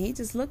analyzing. He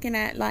just looking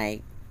at,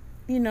 like,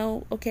 you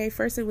know, okay,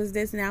 first it was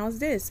this, now it's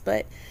this.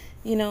 But,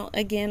 you know,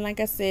 again, like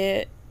I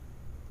said,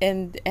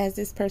 and as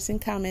this person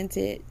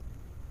commented,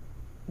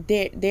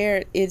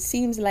 it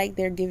seems like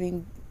they're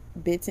giving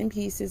bits and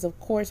pieces. Of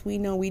course, we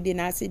know we did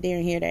not sit there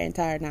and hear that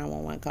entire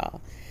 911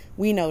 call.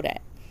 We know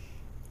that.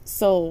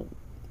 So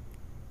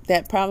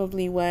that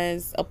probably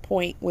was a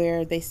point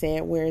where they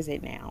said, where is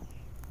it now?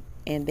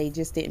 And they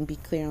just didn't be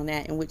clear on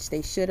that, in which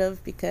they should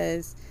have,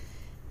 because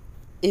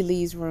it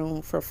leaves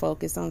room for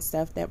focus on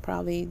stuff that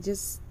probably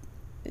just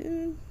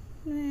Now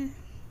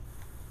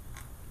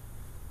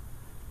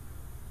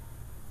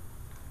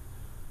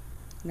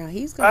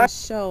he's going to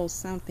show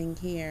something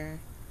here.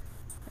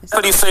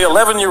 Deputies say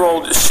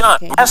 11-year-old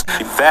shot. Okay.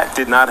 That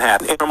did not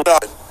happen.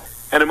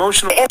 An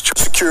emotional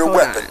secure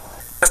weapon.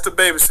 That's the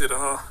babysitter,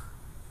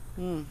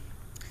 huh?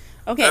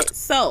 Okay,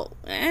 so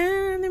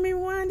let me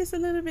rewind this a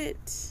little bit.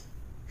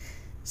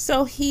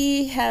 So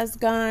he has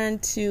gone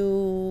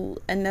to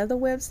another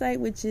website,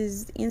 which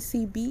is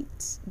NC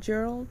Beat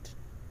Gerald,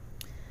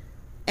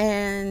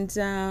 and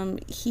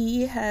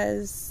he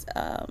has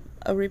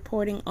a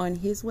reporting on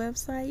his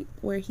website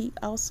where he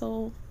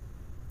also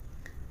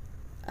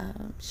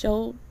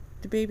showed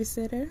the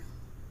babysitter,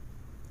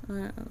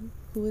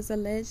 who is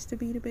alleged to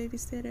be the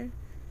babysitter.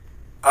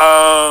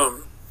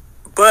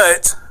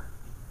 But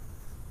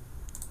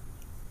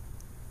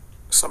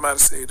somebody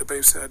said the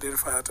babysitter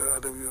identified the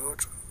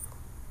RWO.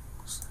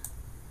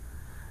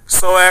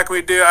 So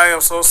accurate, dear. I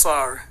am so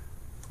sorry.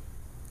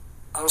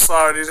 I'm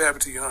sorry this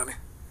happened to you, honey.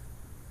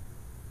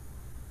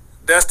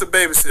 That's the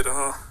babysitter,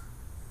 huh?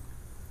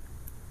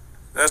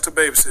 That's the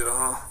babysitter,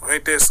 huh?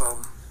 Ain't that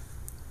something?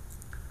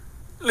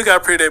 Look how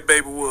pretty that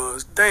baby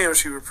was. Damn,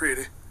 she was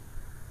pretty.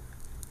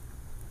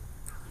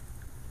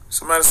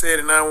 Somebody said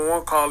the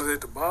 911 call is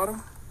at the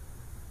bottom.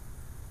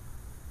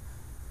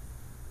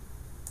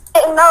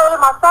 Didn't know that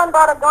my son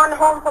brought a gun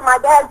home from my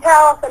dad's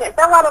house, and it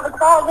fell out of the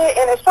closet,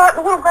 and it shot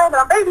the little girl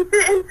that I'm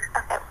babysitting.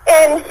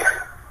 And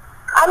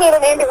I need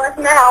an ambulance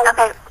now.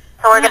 Okay,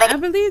 so we're gonna. I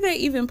believe they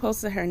even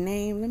posted her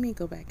name. Let me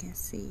go back and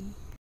see.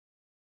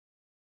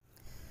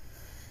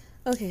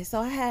 Okay, so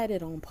I had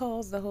it on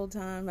pause the whole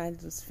time. I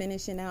was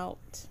finishing out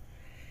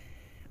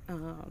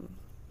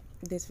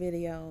this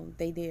video.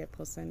 They did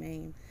post her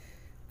name.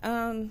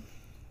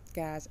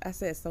 Gosh, I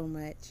said so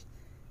much.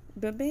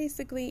 But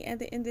basically, at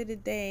the end of the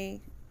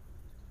day,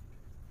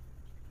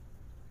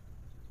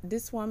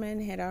 this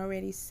woman had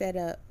already set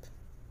up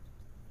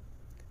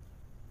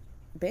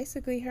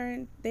basically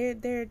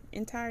their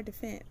entire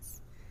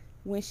defense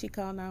when she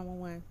called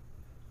 911.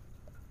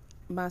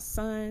 My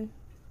son,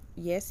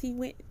 yes, he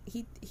went.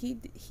 He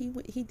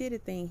did a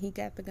thing. He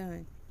got the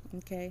gun.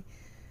 Okay,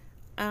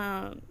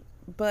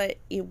 but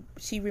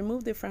she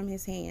removed it from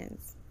his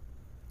hands.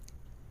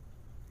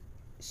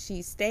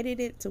 She stated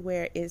it to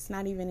where it's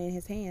not even in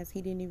his hands.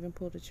 He didn't even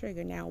pull the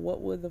trigger. Now,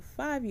 what will the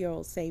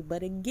 5-year-old say?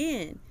 But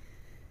again,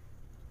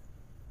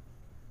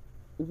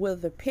 will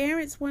the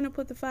parents want to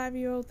put the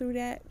 5-year-old through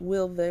that?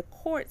 Will the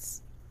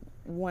courts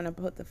want to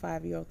put the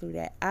 5-year-old through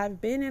that? I've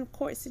been in a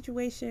court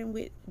situation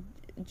with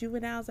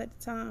juveniles at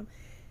the time,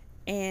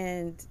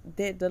 and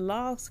the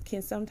laws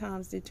can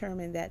sometimes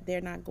determine that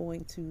they're not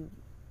going to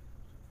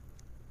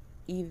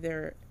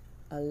either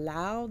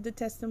allow the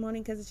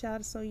testimony because the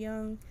child is so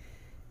young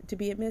to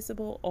be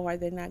admissible, or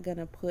they're not going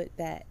to put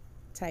that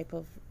type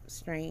of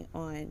strain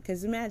on.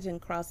 Because imagine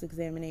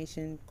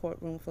cross-examination,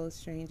 courtroom full of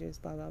strangers,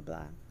 blah, blah,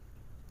 blah.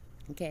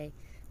 Okay.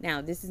 Now,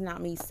 this is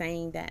not me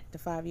saying that the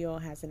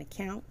 5-year-old has an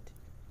account.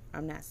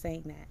 I'm not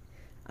saying that.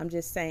 I'm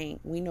just saying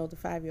we know the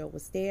 5-year-old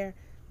was there.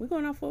 We're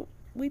going off what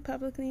we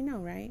publicly know,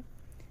 right?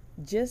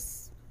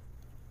 Just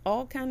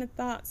all kind of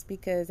thoughts,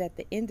 because at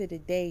the end of the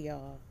day,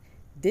 y'all,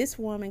 this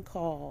woman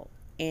called,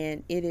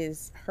 and it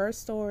is her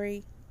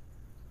story,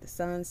 the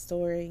son's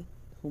story,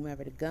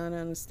 whomever the gun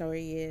on the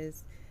story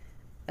is,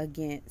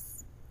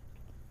 against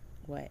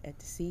a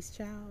deceased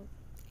child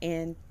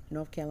and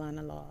North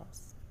Carolina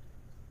laws.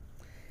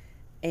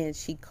 And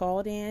she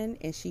called in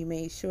and she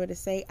made sure to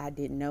say, I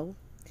didn't know.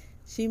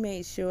 She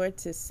made sure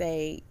to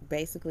say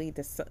basically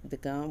the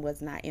gun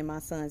was not in my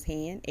son's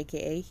hand,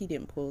 aka he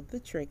didn't pull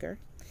the trigger.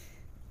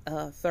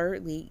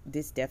 Thirdly,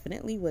 this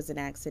definitely was an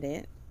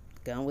accident.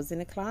 Gun was in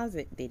the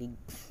closet. Did he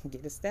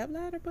get a step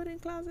ladder, put it in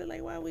the closet?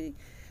 Like, why we?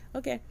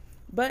 Okay,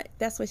 but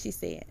that's what she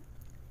said.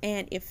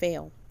 And it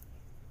failed.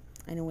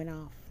 And it went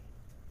off.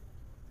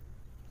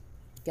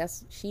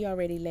 Guess she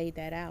already laid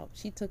that out.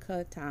 She took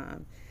her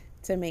time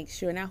to make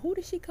sure. Now, who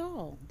did she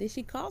call? Did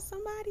she call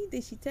somebody?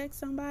 Did she text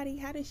somebody?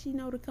 How did she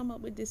know to come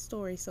up with this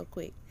story so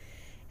quick?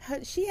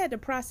 She had to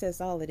process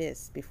all of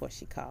this before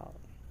she called.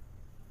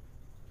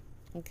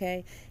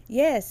 Okay?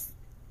 Yes,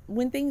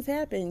 when things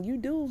happen, you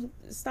do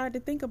start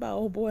to think about,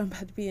 oh boy, I'm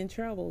about to be in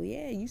trouble.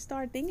 Yeah, you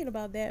start thinking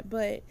about that,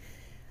 but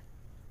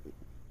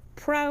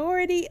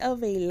priority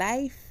of a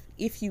life,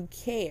 if you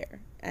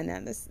care,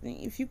 and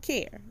if you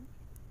care,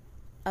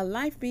 a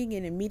life being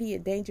in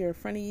immediate danger in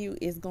front of you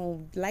is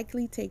going to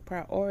likely take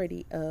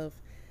priority of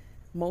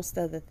most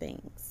other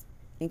things,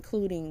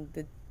 including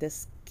the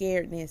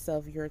scaredness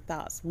of your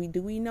thoughts.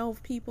 We know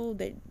of people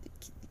that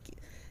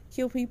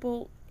kill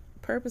people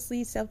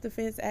purposely,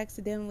 self-defense,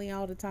 accidentally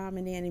all the time,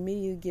 and then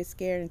immediately get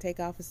scared and take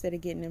off instead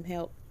of getting them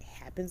help. It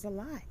happens a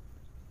lot.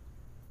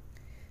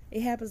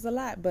 It happens a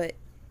lot, but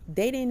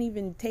they didn't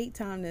even take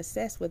time to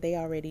assess what they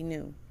already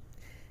knew.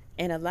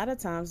 And a lot of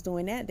times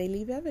doing that, they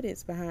leave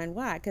evidence behind.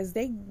 Why? Because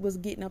they was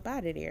getting up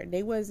out of there.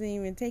 They wasn't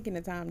even taking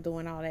the time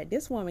doing all that.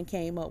 This woman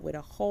came up with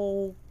a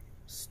whole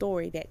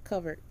story that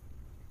covered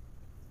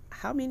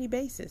how many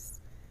bases?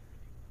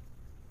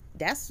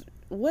 That's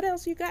what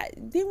else you got?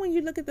 Then when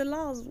you look at the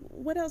laws,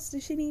 what else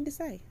does she need to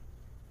say?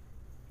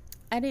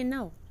 I didn't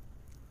know.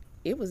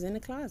 It was in the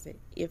closet.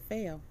 It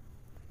fell.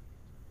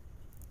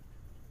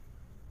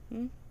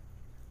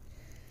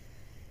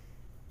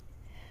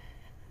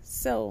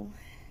 So,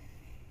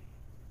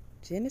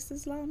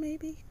 Genesis law,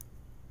 maybe?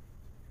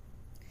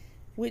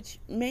 Which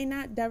may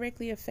not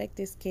directly affect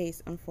this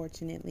case,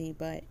 unfortunately,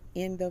 but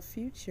in the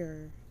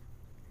future,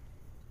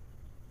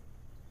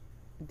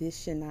 this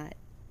should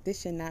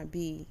not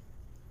be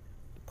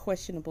a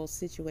questionable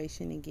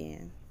situation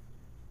again.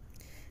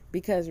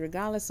 Because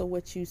regardless of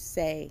what you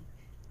say,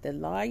 the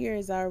lawyer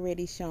has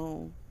already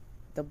shown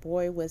the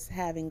boy was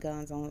having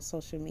guns on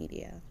social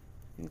media.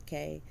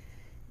 Okay.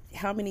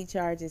 How many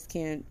charges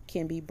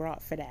can be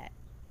brought for that?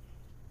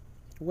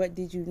 What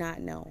did you not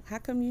know? How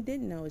come you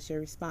didn't know? It's your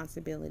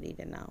responsibility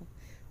to know.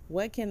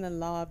 What can the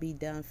law be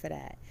done for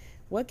that?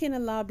 What can the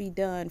law be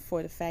done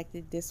for the fact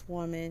that this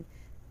woman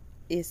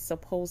is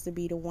supposed to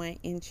be the one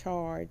in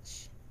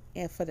charge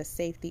and for the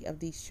safety of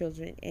these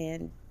children,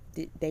 and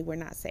they were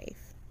not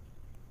safe?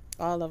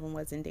 All of them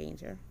was in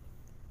danger.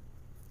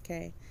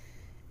 Okay.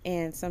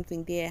 And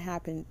something did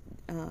happen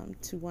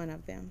to one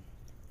of them.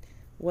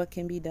 What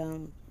can be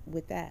done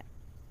with that?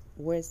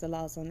 Where's the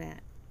laws on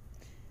that?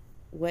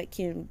 What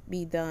can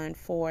be done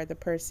for the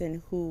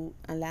person who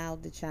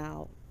allowed the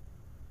child,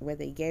 where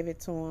they gave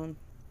it to him?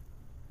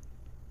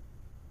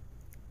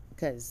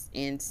 Because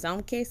in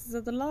some cases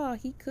of the law,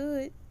 he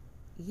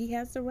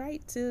has the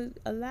right to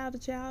allow the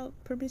child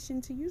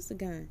permission to use the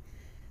gun.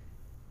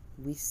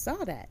 We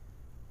saw that.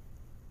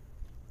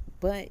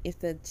 But if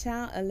the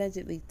child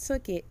allegedly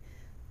took it,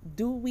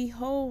 do we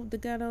hold the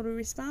gun owner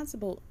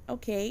responsible?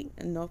 Okay,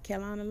 North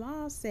Carolina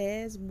law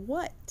says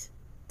what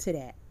to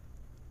that?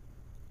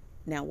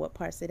 Now, what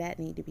parts of that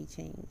need to be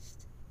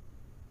changed?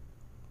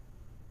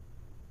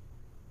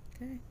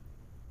 Okay.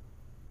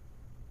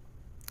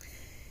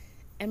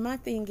 And my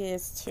thing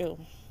is, too,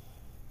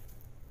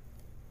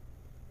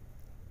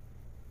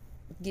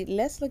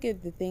 let's look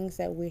at the things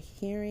that we're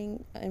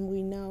hearing and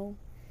we know,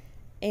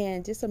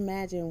 and just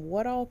imagine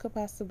what all could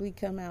possibly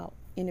come out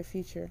in the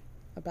future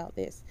about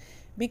this.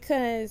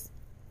 Because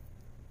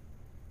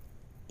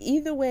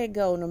either way it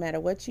go, no matter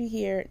what you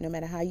hear, no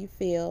matter how you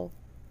feel,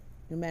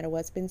 no matter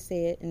what's been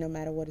said, and no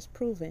matter what is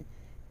proven,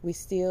 we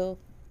still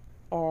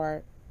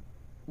are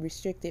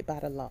restricted by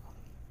the law.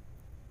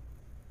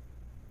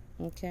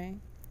 Okay?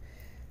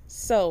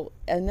 So,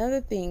 another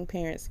thing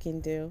parents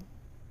can do,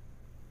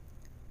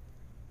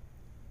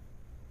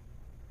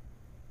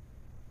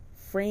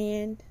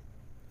 friend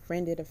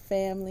of the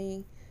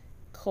family,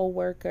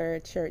 co-worker,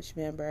 church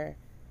member,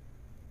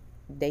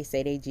 they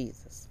say they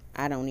Jesus.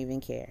 I don't even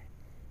care.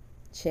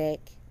 Check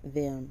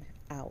them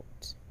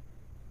out.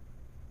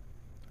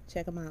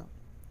 Check them out.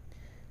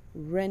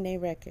 Run their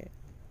record.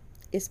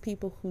 It's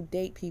people who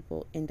date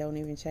people and don't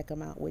even check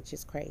them out, which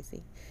is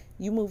crazy.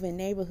 You move in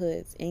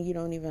neighborhoods and you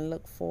don't even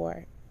look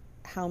for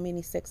how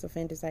many sex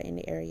offenders are in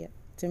the area.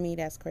 To me,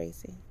 that's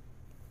crazy.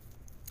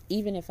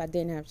 Even if I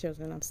didn't have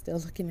children, I'm still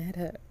looking that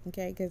up.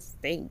 Okay, because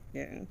they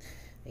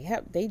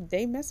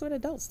mess with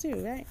adults too,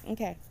 right?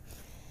 Okay.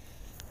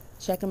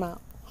 Check them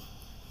out.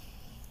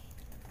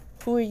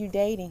 Who are you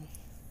dating?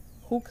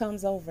 Who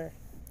comes over?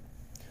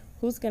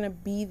 Who's going to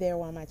be there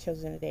while my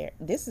children are there?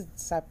 This is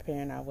the type of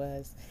parent I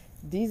was.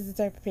 These are the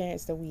type of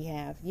parents that we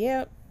have.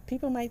 Yep,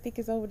 people might think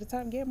it's over the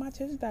top. Yeah, my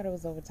children thought it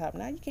was over the top.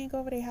 Now you can't go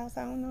over their house.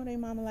 I don't know their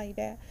mama like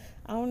that.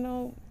 I don't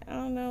know.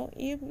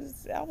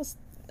 I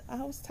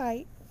was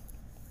tight.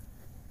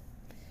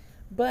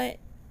 But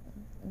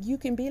you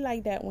can be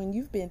like that when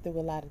you've been through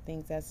a lot of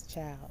things as a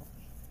child.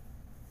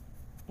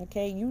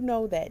 Okay, you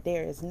know that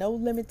there is no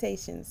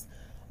limitations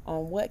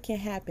on what can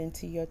happen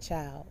to your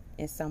child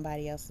in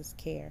somebody else's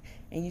care.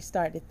 And you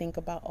start to think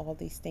about all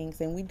these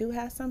things. And we do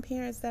have some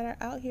parents that are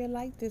out here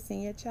like this,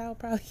 and your child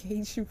probably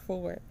hates you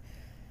for it.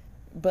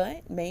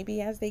 But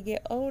maybe as they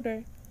get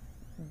older,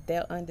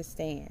 they'll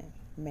understand.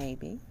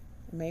 Maybe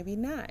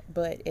not.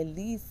 But at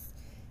least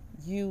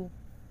you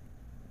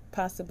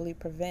possibly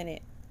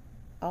prevented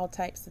all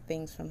types of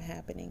things from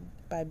happening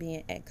by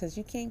being, because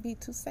you can't be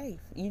too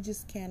safe. You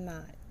just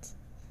cannot.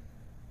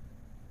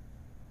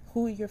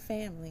 Who are your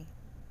family?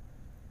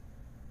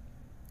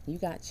 You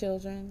got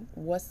children.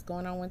 What's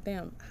going on with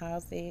them?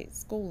 How's their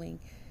schooling?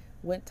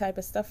 What type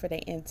of stuff are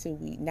they into?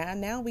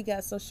 Now we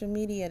got social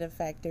media to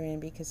factor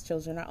in, because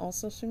children are on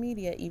social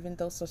media, even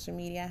though social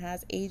media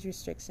has age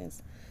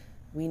restrictions.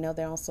 We know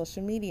they're on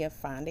social media.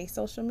 Find a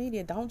social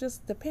media. Don't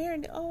just the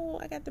parent. Oh,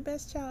 I got the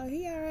best child.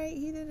 He all right.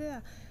 He did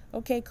that.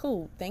 Okay,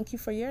 cool. Thank you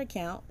for your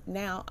account.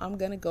 Now I'm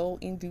gonna go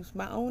and do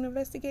my own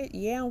investigation.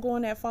 Yeah, I'm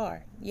going that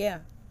far. Yeah.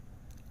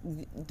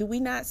 Do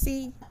we not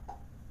see?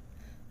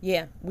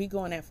 Yeah, we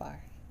going that far.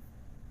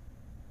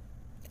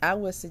 I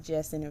would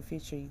suggest in the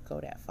future you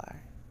go that far.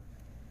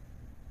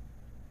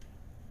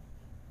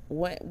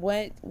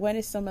 What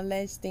is some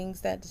alleged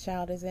things that the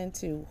child is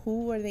into?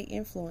 Who are they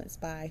influenced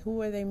by?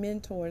 Who are their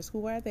mentors?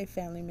 Who are their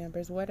family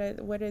members? What are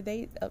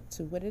they up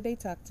to? What do they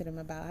talk to them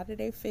about? How do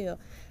they feel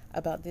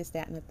about this,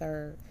 that, and the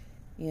third?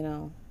 You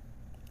know,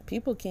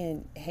 people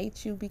can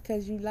hate you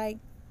because you like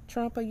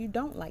Trump or you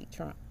don't like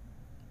Trump.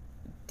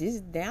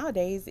 This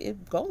nowadays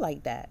it go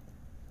like that.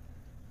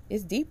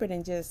 It's deeper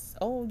than just,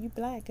 oh, you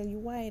black or you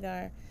white,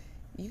 or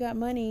You got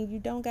money, you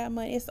don't got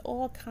money. It's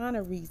all kind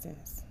of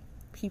reasons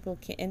people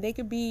can, and they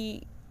could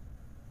be,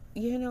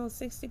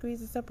 6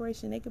 degrees of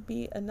separation. They could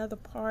be another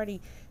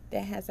party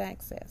that has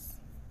access.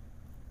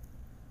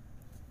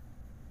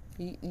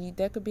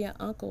 There could be an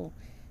uncle,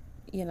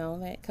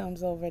 that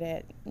comes over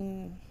that,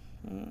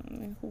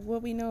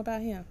 what we know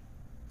about him?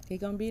 He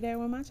gonna be there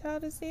when my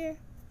child is here?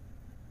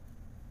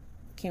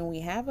 Can we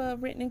have a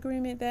written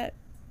agreement that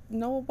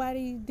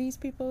these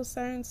people,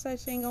 certain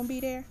such, ain't gonna be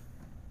there?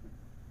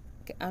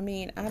 I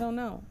mean, I don't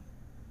know.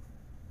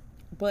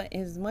 But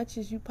as much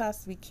as you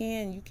possibly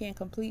can, you can't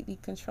completely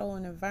control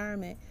an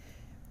environment.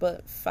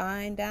 But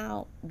find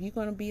out, you're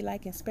going to be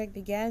like Inspector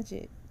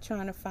Gadget,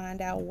 trying to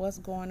find out what's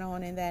going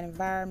on in that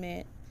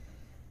environment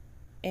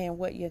and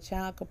what your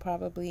child could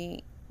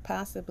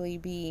possibly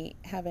be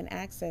having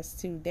access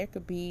to. There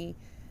could be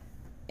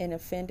an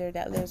offender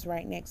that lives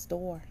right next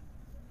door.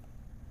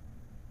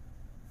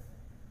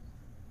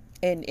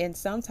 And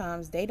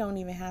sometimes they don't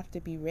even have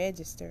to be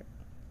registered.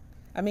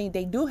 I mean,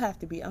 they do have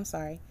to be,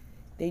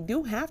 they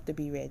do have to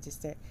be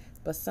registered,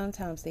 but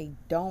sometimes they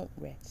don't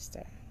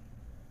register.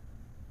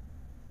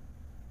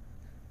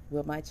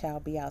 Will my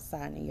child be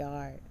outside in the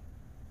yard?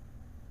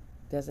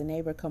 Does a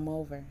neighbor come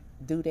over?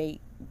 Do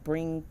they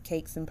bring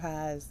cakes and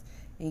pies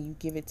and you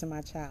give it to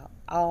my child?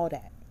 All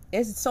that.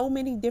 There's so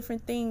many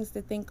different things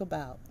to think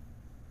about.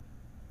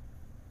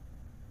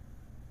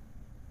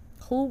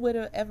 Who would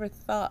have ever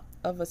thought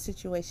of a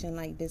situation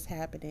like this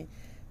happening?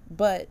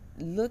 But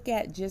look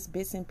at just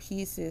bits and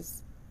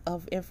pieces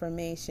of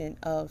information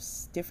of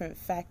different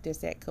factors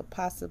that could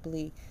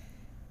possibly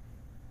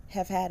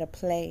have had a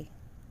play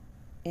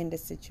in the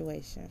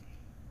situation.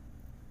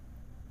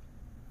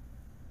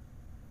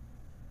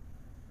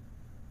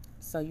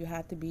 So you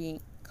have to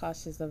be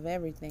cautious of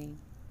everything.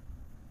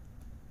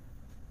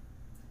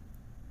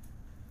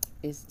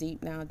 It's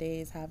deep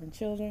nowadays having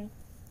children.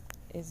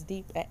 It's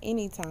deep at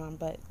any time,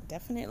 but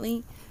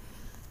definitely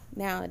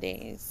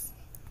nowadays.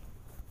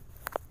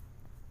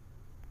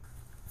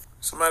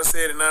 Somebody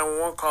said the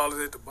 911 call is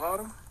at the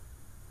bottom.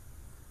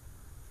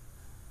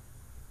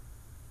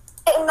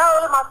 Didn't know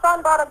that my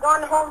son brought a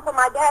gun home from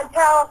my dad's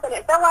house, and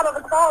it fell out of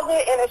the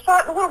closet, and it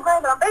shot the little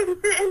girl that I'm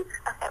babysitting.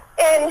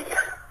 And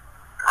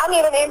I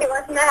need an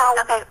ambulance now.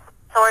 Okay,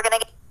 so we're gonna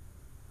get.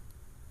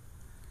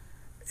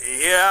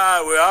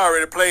 Yeah, we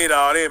already played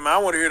all that, man. I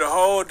want to hear the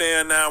whole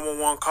damn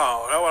 911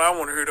 call. That's what I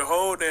want to hear, the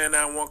whole damn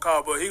 911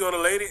 call. But he go to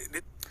lady.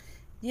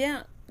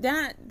 Yeah,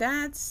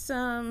 that's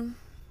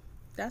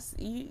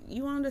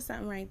you onto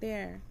something right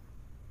there,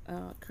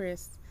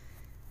 Chris.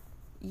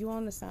 You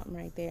onto something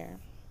right there.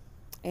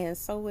 And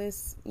so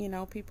is,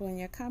 people in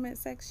your comment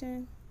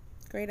section.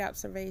 Great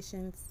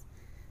observations.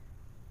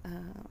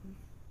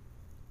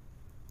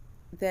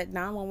 That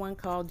 911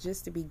 call,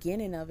 just the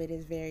beginning of it,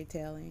 is very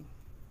telling.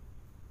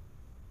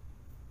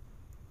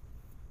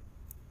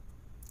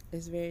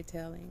 It's very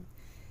telling.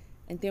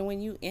 And then when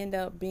you end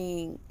up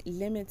being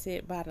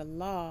limited by the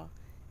law,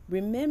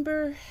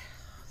 remember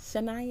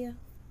Shania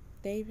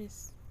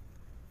Davis,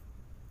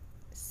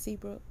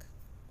 Seabrook,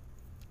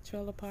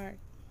 Trailer Park,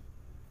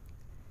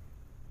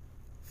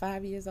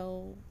 5 years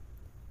old.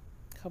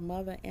 Her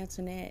mother,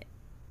 Antoinette,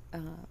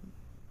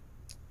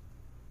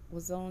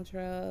 was on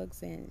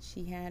drugs, and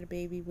she had a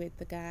baby with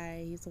the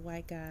guy. He's a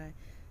white guy.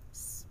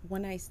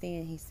 One night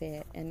stand, he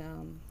said. And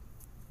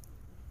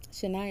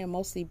Shania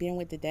mostly been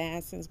with the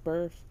dad since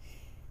birth,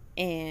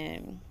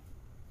 and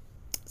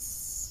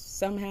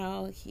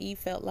somehow he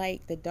felt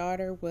like the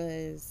daughter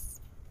was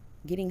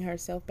getting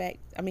herself back.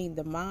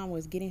 The mom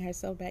was getting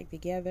herself back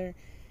together.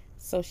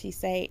 So she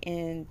say,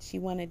 and she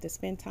wanted to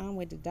spend time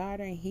with the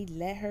daughter, and he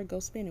let her go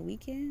spend a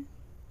weekend.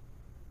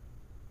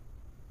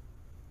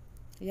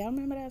 Y'all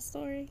remember that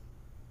story?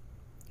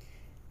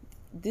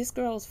 This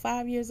girl's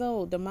 5 years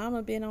old. The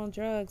mama been on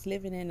drugs,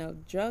 living in a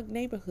drug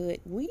neighborhood.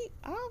 When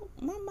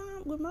my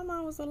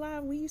mom was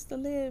alive, we used to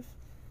live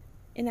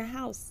in a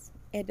house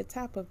at the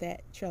top of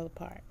that trailer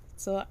park.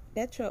 So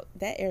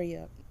that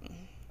area,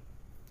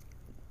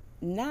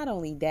 not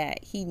only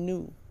that, he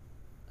knew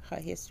her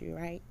history,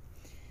 right?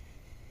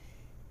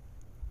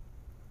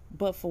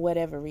 But for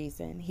whatever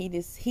reason, he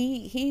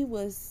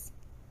was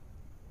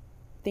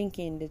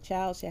thinking the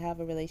child should have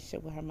a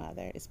relationship with her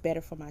mother. It's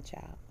better for my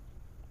child.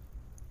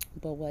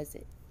 But was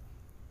it?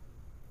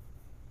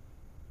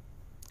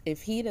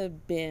 If he'd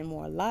have been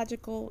more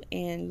logical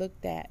and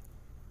looked at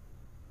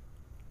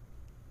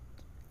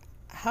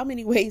how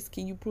many ways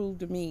can you prove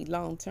to me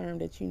long term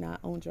that you're not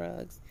on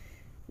drugs?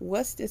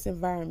 What's this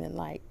environment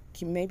like?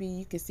 Maybe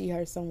you can see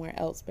her somewhere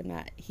else, but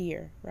not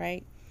here,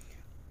 right?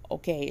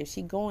 Okay, if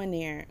she going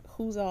there,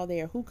 who's all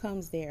there? Who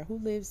comes there? Who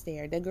lives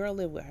there? The girl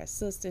lived with her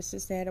sister.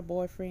 Sister had a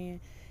boyfriend.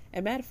 As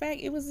a matter of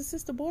fact, it was the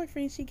sister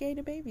boyfriend she gave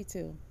the baby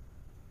to.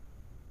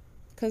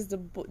 Because the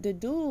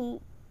dude,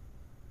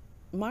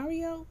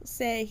 Mario,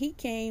 said he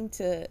came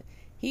to,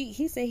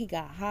 he said he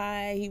got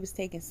high. He was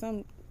taking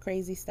some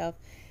crazy stuff.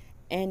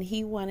 And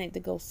he wanted to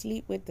go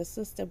sleep with the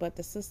sister, but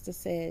the sister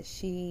said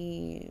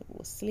she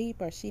was asleep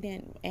or she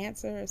didn't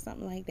answer or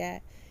something like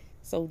that.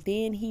 So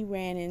then he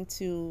ran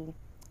into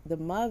the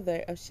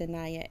mother of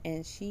Shania,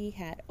 and she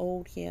had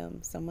owed him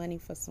some money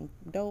for some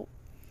dope.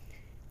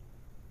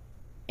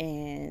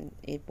 And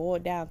it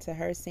boiled down to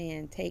her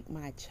saying, take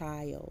my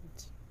child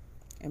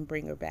and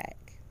bring her back.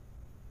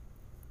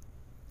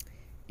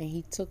 And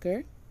he took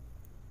her.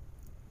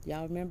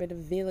 Y'all remember the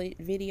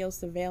video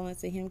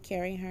surveillance of him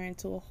carrying her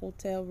into a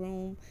hotel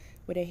room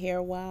with her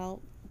hair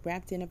wild,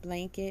 wrapped in a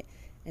blanket,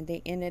 and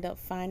they ended up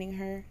finding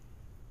her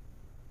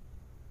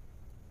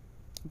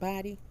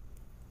body.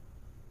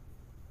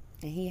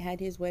 And he had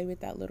his way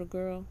with that little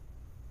girl.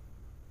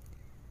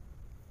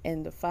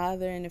 And the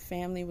father and the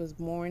family was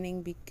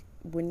mourning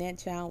when that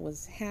child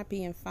was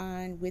happy and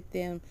fine with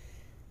them,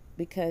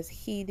 because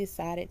he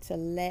decided to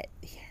let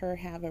her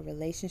have a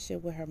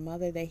relationship with her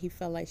mother that he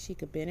felt like she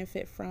could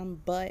benefit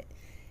from, but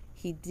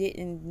he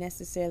didn't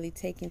necessarily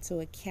take into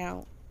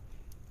account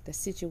the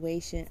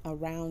situation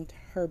around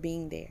her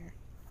being there.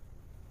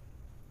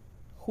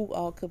 Who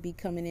all could be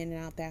coming in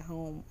and out that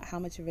home? How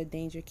much of a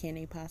danger can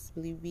they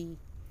possibly be?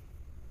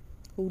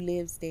 Who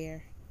lives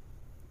there?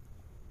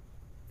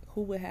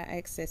 Who would have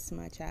access to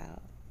my child?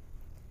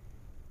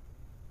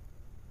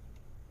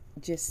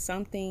 Just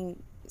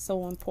something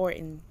so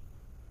important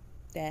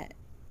that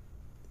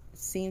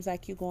seems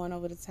like you're going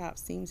over the top.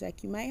 Seems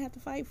like you might have to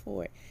fight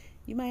for it.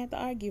 You might have to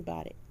argue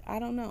about it. I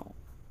don't know.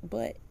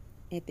 But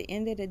at the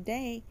end of the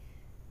day,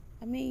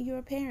 I mean, you're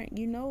a parent.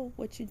 You know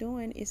what you're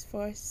doing is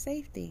for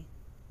safety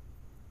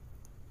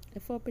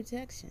and for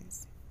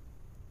protections.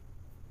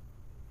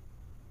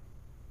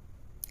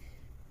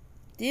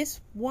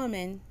 This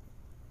woman,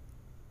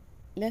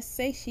 let's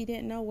say she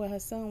didn't know what her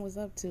son was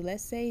up to.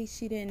 Let's say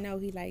she didn't know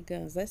he liked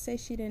guns. Let's say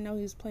she didn't know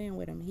he was playing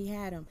with him. He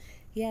had him.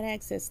 He had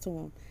access to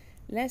him.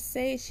 Let's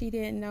say she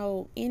didn't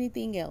know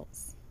anything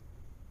else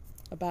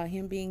about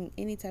him being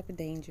any type of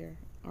danger,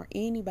 or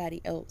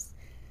anybody else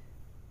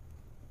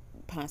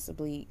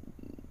possibly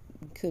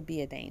could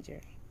be a danger.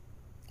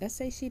 Let's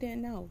say she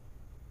didn't know.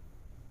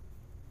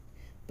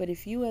 But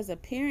if you as a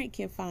parent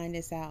can find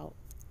this out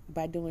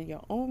by doing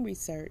your own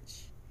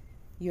research,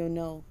 you'll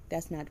know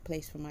that's not the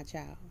place for my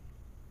child.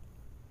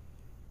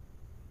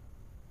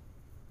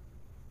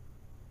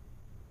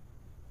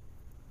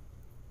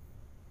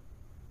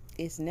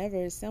 It's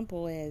never as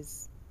simple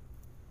as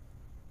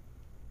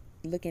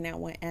looking at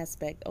one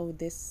aspect. Oh,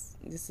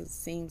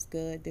 seems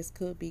good. This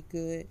could be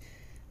good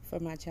for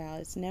my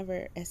child. It's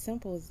never as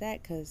simple as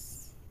that,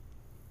 because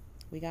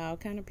we got all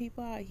kind of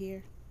people out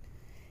here.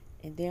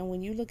 And then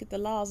when you look at the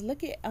laws,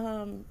 look at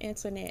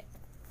Antoinette.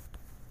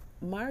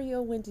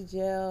 Mario went to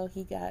jail.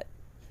 He got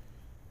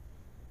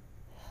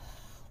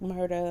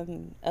murder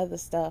and other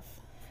stuff.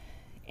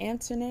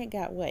 Antoinette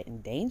got what?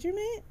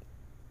 Endangerment?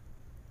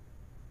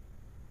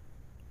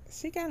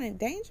 She got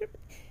endangerment?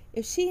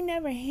 If she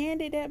never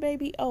handed that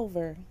baby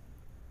over.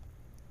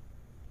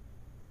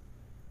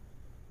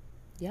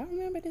 Y'all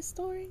remember this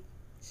story?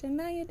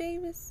 Shania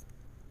Davis?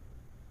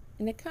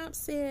 And the cops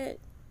said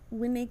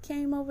when they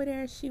came over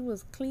there, she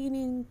was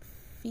cleaning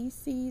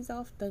feces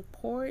off the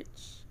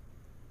porch.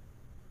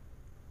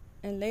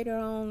 And later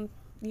on,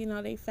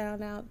 they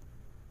found out.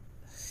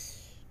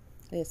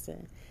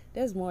 Listen,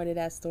 there's more to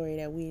that story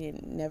that we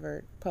didn't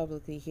never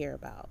publicly hear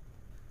about.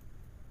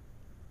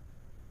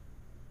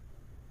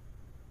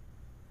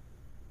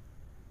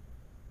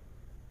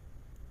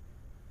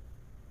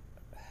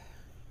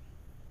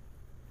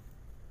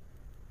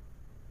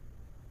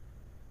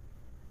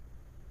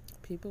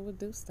 People would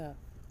do stuff.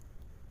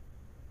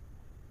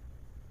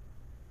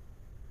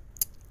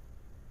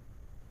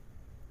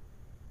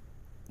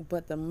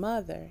 But the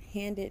mother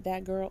handed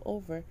that girl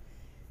over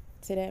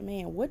to that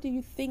man. What do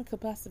you think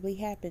could possibly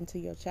happen to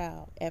your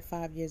child at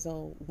 5 years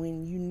old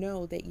when you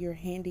know that you're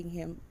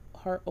handing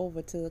her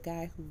over to a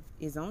guy who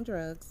is on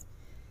drugs?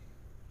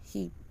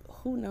 He,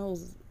 who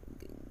knows,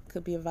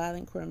 could be a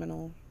violent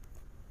criminal.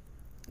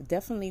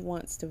 Definitely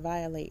wants to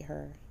violate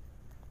her.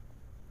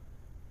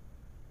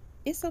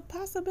 It's a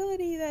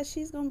possibility that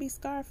she's going to be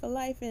scarred for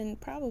life and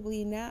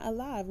probably not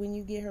alive when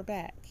you get her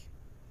back.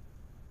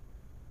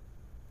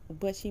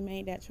 But she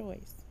made that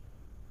choice.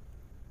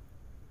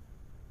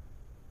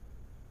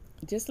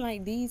 Just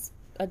like these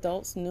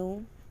adults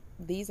knew,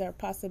 these are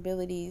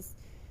possibilities.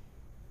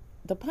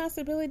 The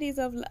possibilities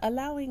of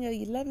allowing an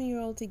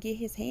 11-year-old to get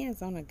his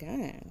hands on a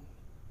gun.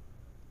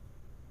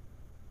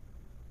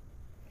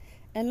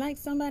 And like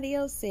somebody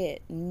else said,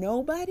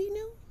 nobody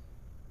knew.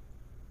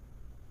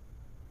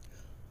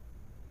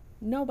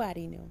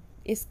 Nobody knew.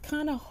 It's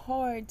kind of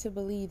hard to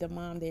believe the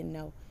mom didn't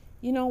know.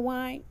 You know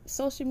why?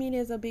 Social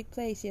media is a big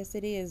place. Yes,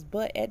 it is.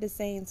 But at the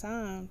same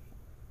time,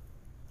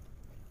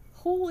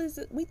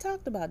 we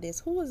talked about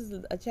this. Who is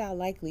a child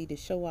likely to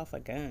show off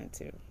a gun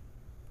to?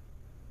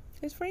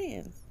 His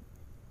friends.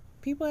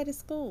 People at his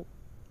school.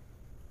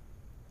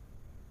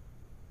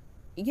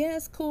 Yeah,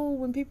 it's cool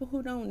when people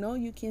who don't know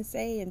you can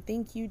say and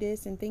think you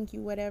this and think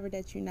you whatever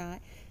that you're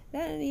not.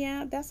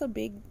 That's a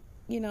big,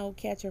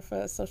 catcher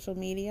for social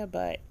media.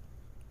 But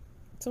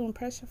to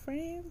impress your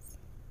friends?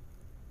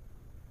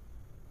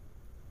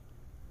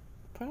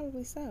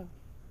 Probably so.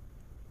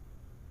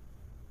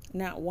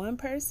 Not one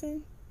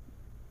person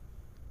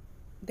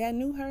that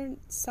knew her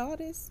saw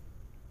this?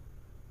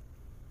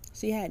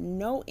 She had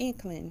no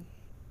inkling.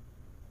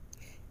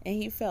 And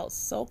he felt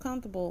so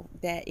comfortable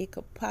that it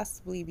could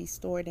possibly be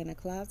stored in a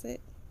closet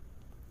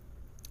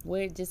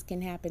where it just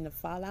can happen to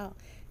fall out.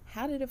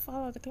 How did it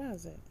fall out the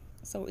closet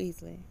so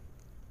easily?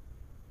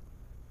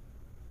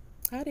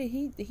 How did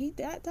he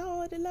that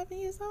tall at 11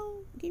 years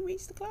old? He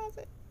reached the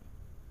closet?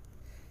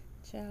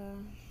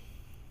 Child.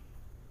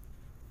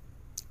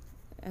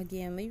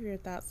 Again, leave your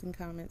thoughts and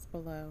comments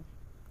below.